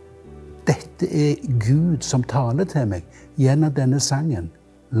 dette er Gud som taler til meg gjennom denne sangen.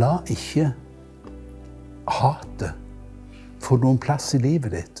 La ikke hatet få noen plass i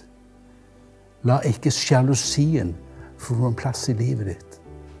livet ditt. La ikke sjalusien få noen plass i livet ditt.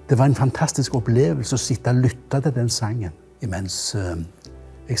 Det var en fantastisk opplevelse å sitte og lytte til den sangen imens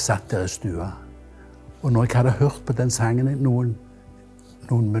jeg satt der i stua. Og når jeg hadde hørt på den sangen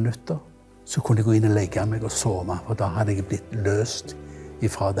noen minutter, så kunne jeg gå inn og legge meg og sove, for da hadde jeg blitt løst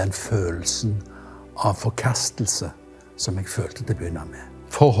ifra den følelsen av forkastelse som jeg følte til å begynne med.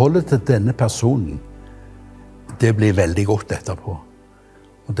 Forholdet til denne personen, det ble veldig godt etterpå.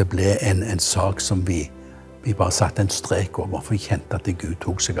 Og det ble en sak som vi bare satte en strek over, for jeg kjente at Gud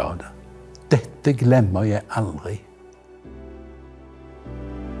tok seg av det. Dette glemmer jeg aldri.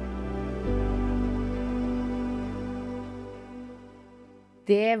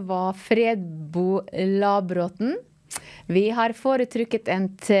 Det var Fredbo Labråten. Vi har foretrykket en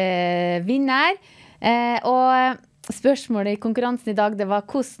vinner, og spørsmålet i konkurransen i dag, det var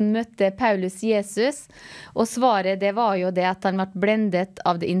hvordan møtte Paulus Jesus? Og svaret, det var jo det at han ble blendet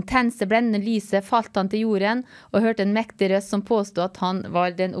av det intense blendende lyset, falt han til jorden og hørte en mektig røst som påstod at han var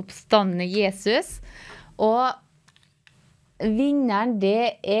den oppstandne Jesus. Og vinneren,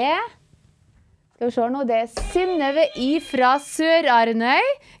 det skal vi se nå, det Synnøve fra Sør-Arnøy.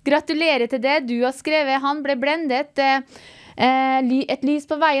 Gratulerer til det, du har skrevet, han ble blendet et lys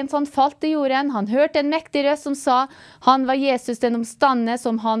på veien, så han falt til jorden. Han hørte en mektig røst som sa, han var Jesus den omstandne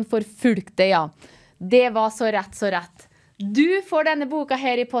som han forfulgte, ja. Det var så rett, så rett. Du får denne boka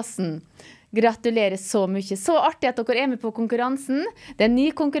her i posten. Gratulerer så mye. Så artig at dere med på konkurransen. Det en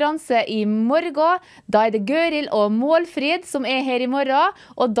ny konkurranse i morgen. Da det Gøril og Målfrid som her i morgen,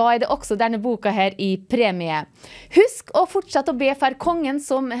 og da det også denne boka her i premie. Husk å fortsette å be for kongen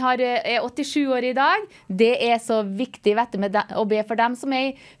som er 87 år i dag. Det så viktig, vet du, å be for dem som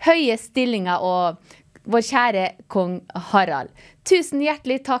i høye stillinger, og vår kjære kong Harald. Tusen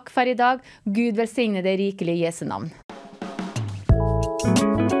hjertelig takk for i dag. Gud velsigne det rikelig i Jesu navn.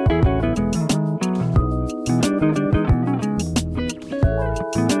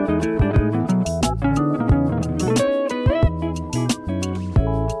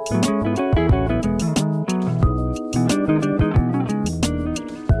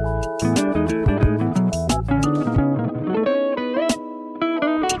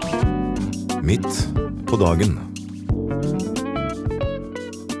 Midt på dagen.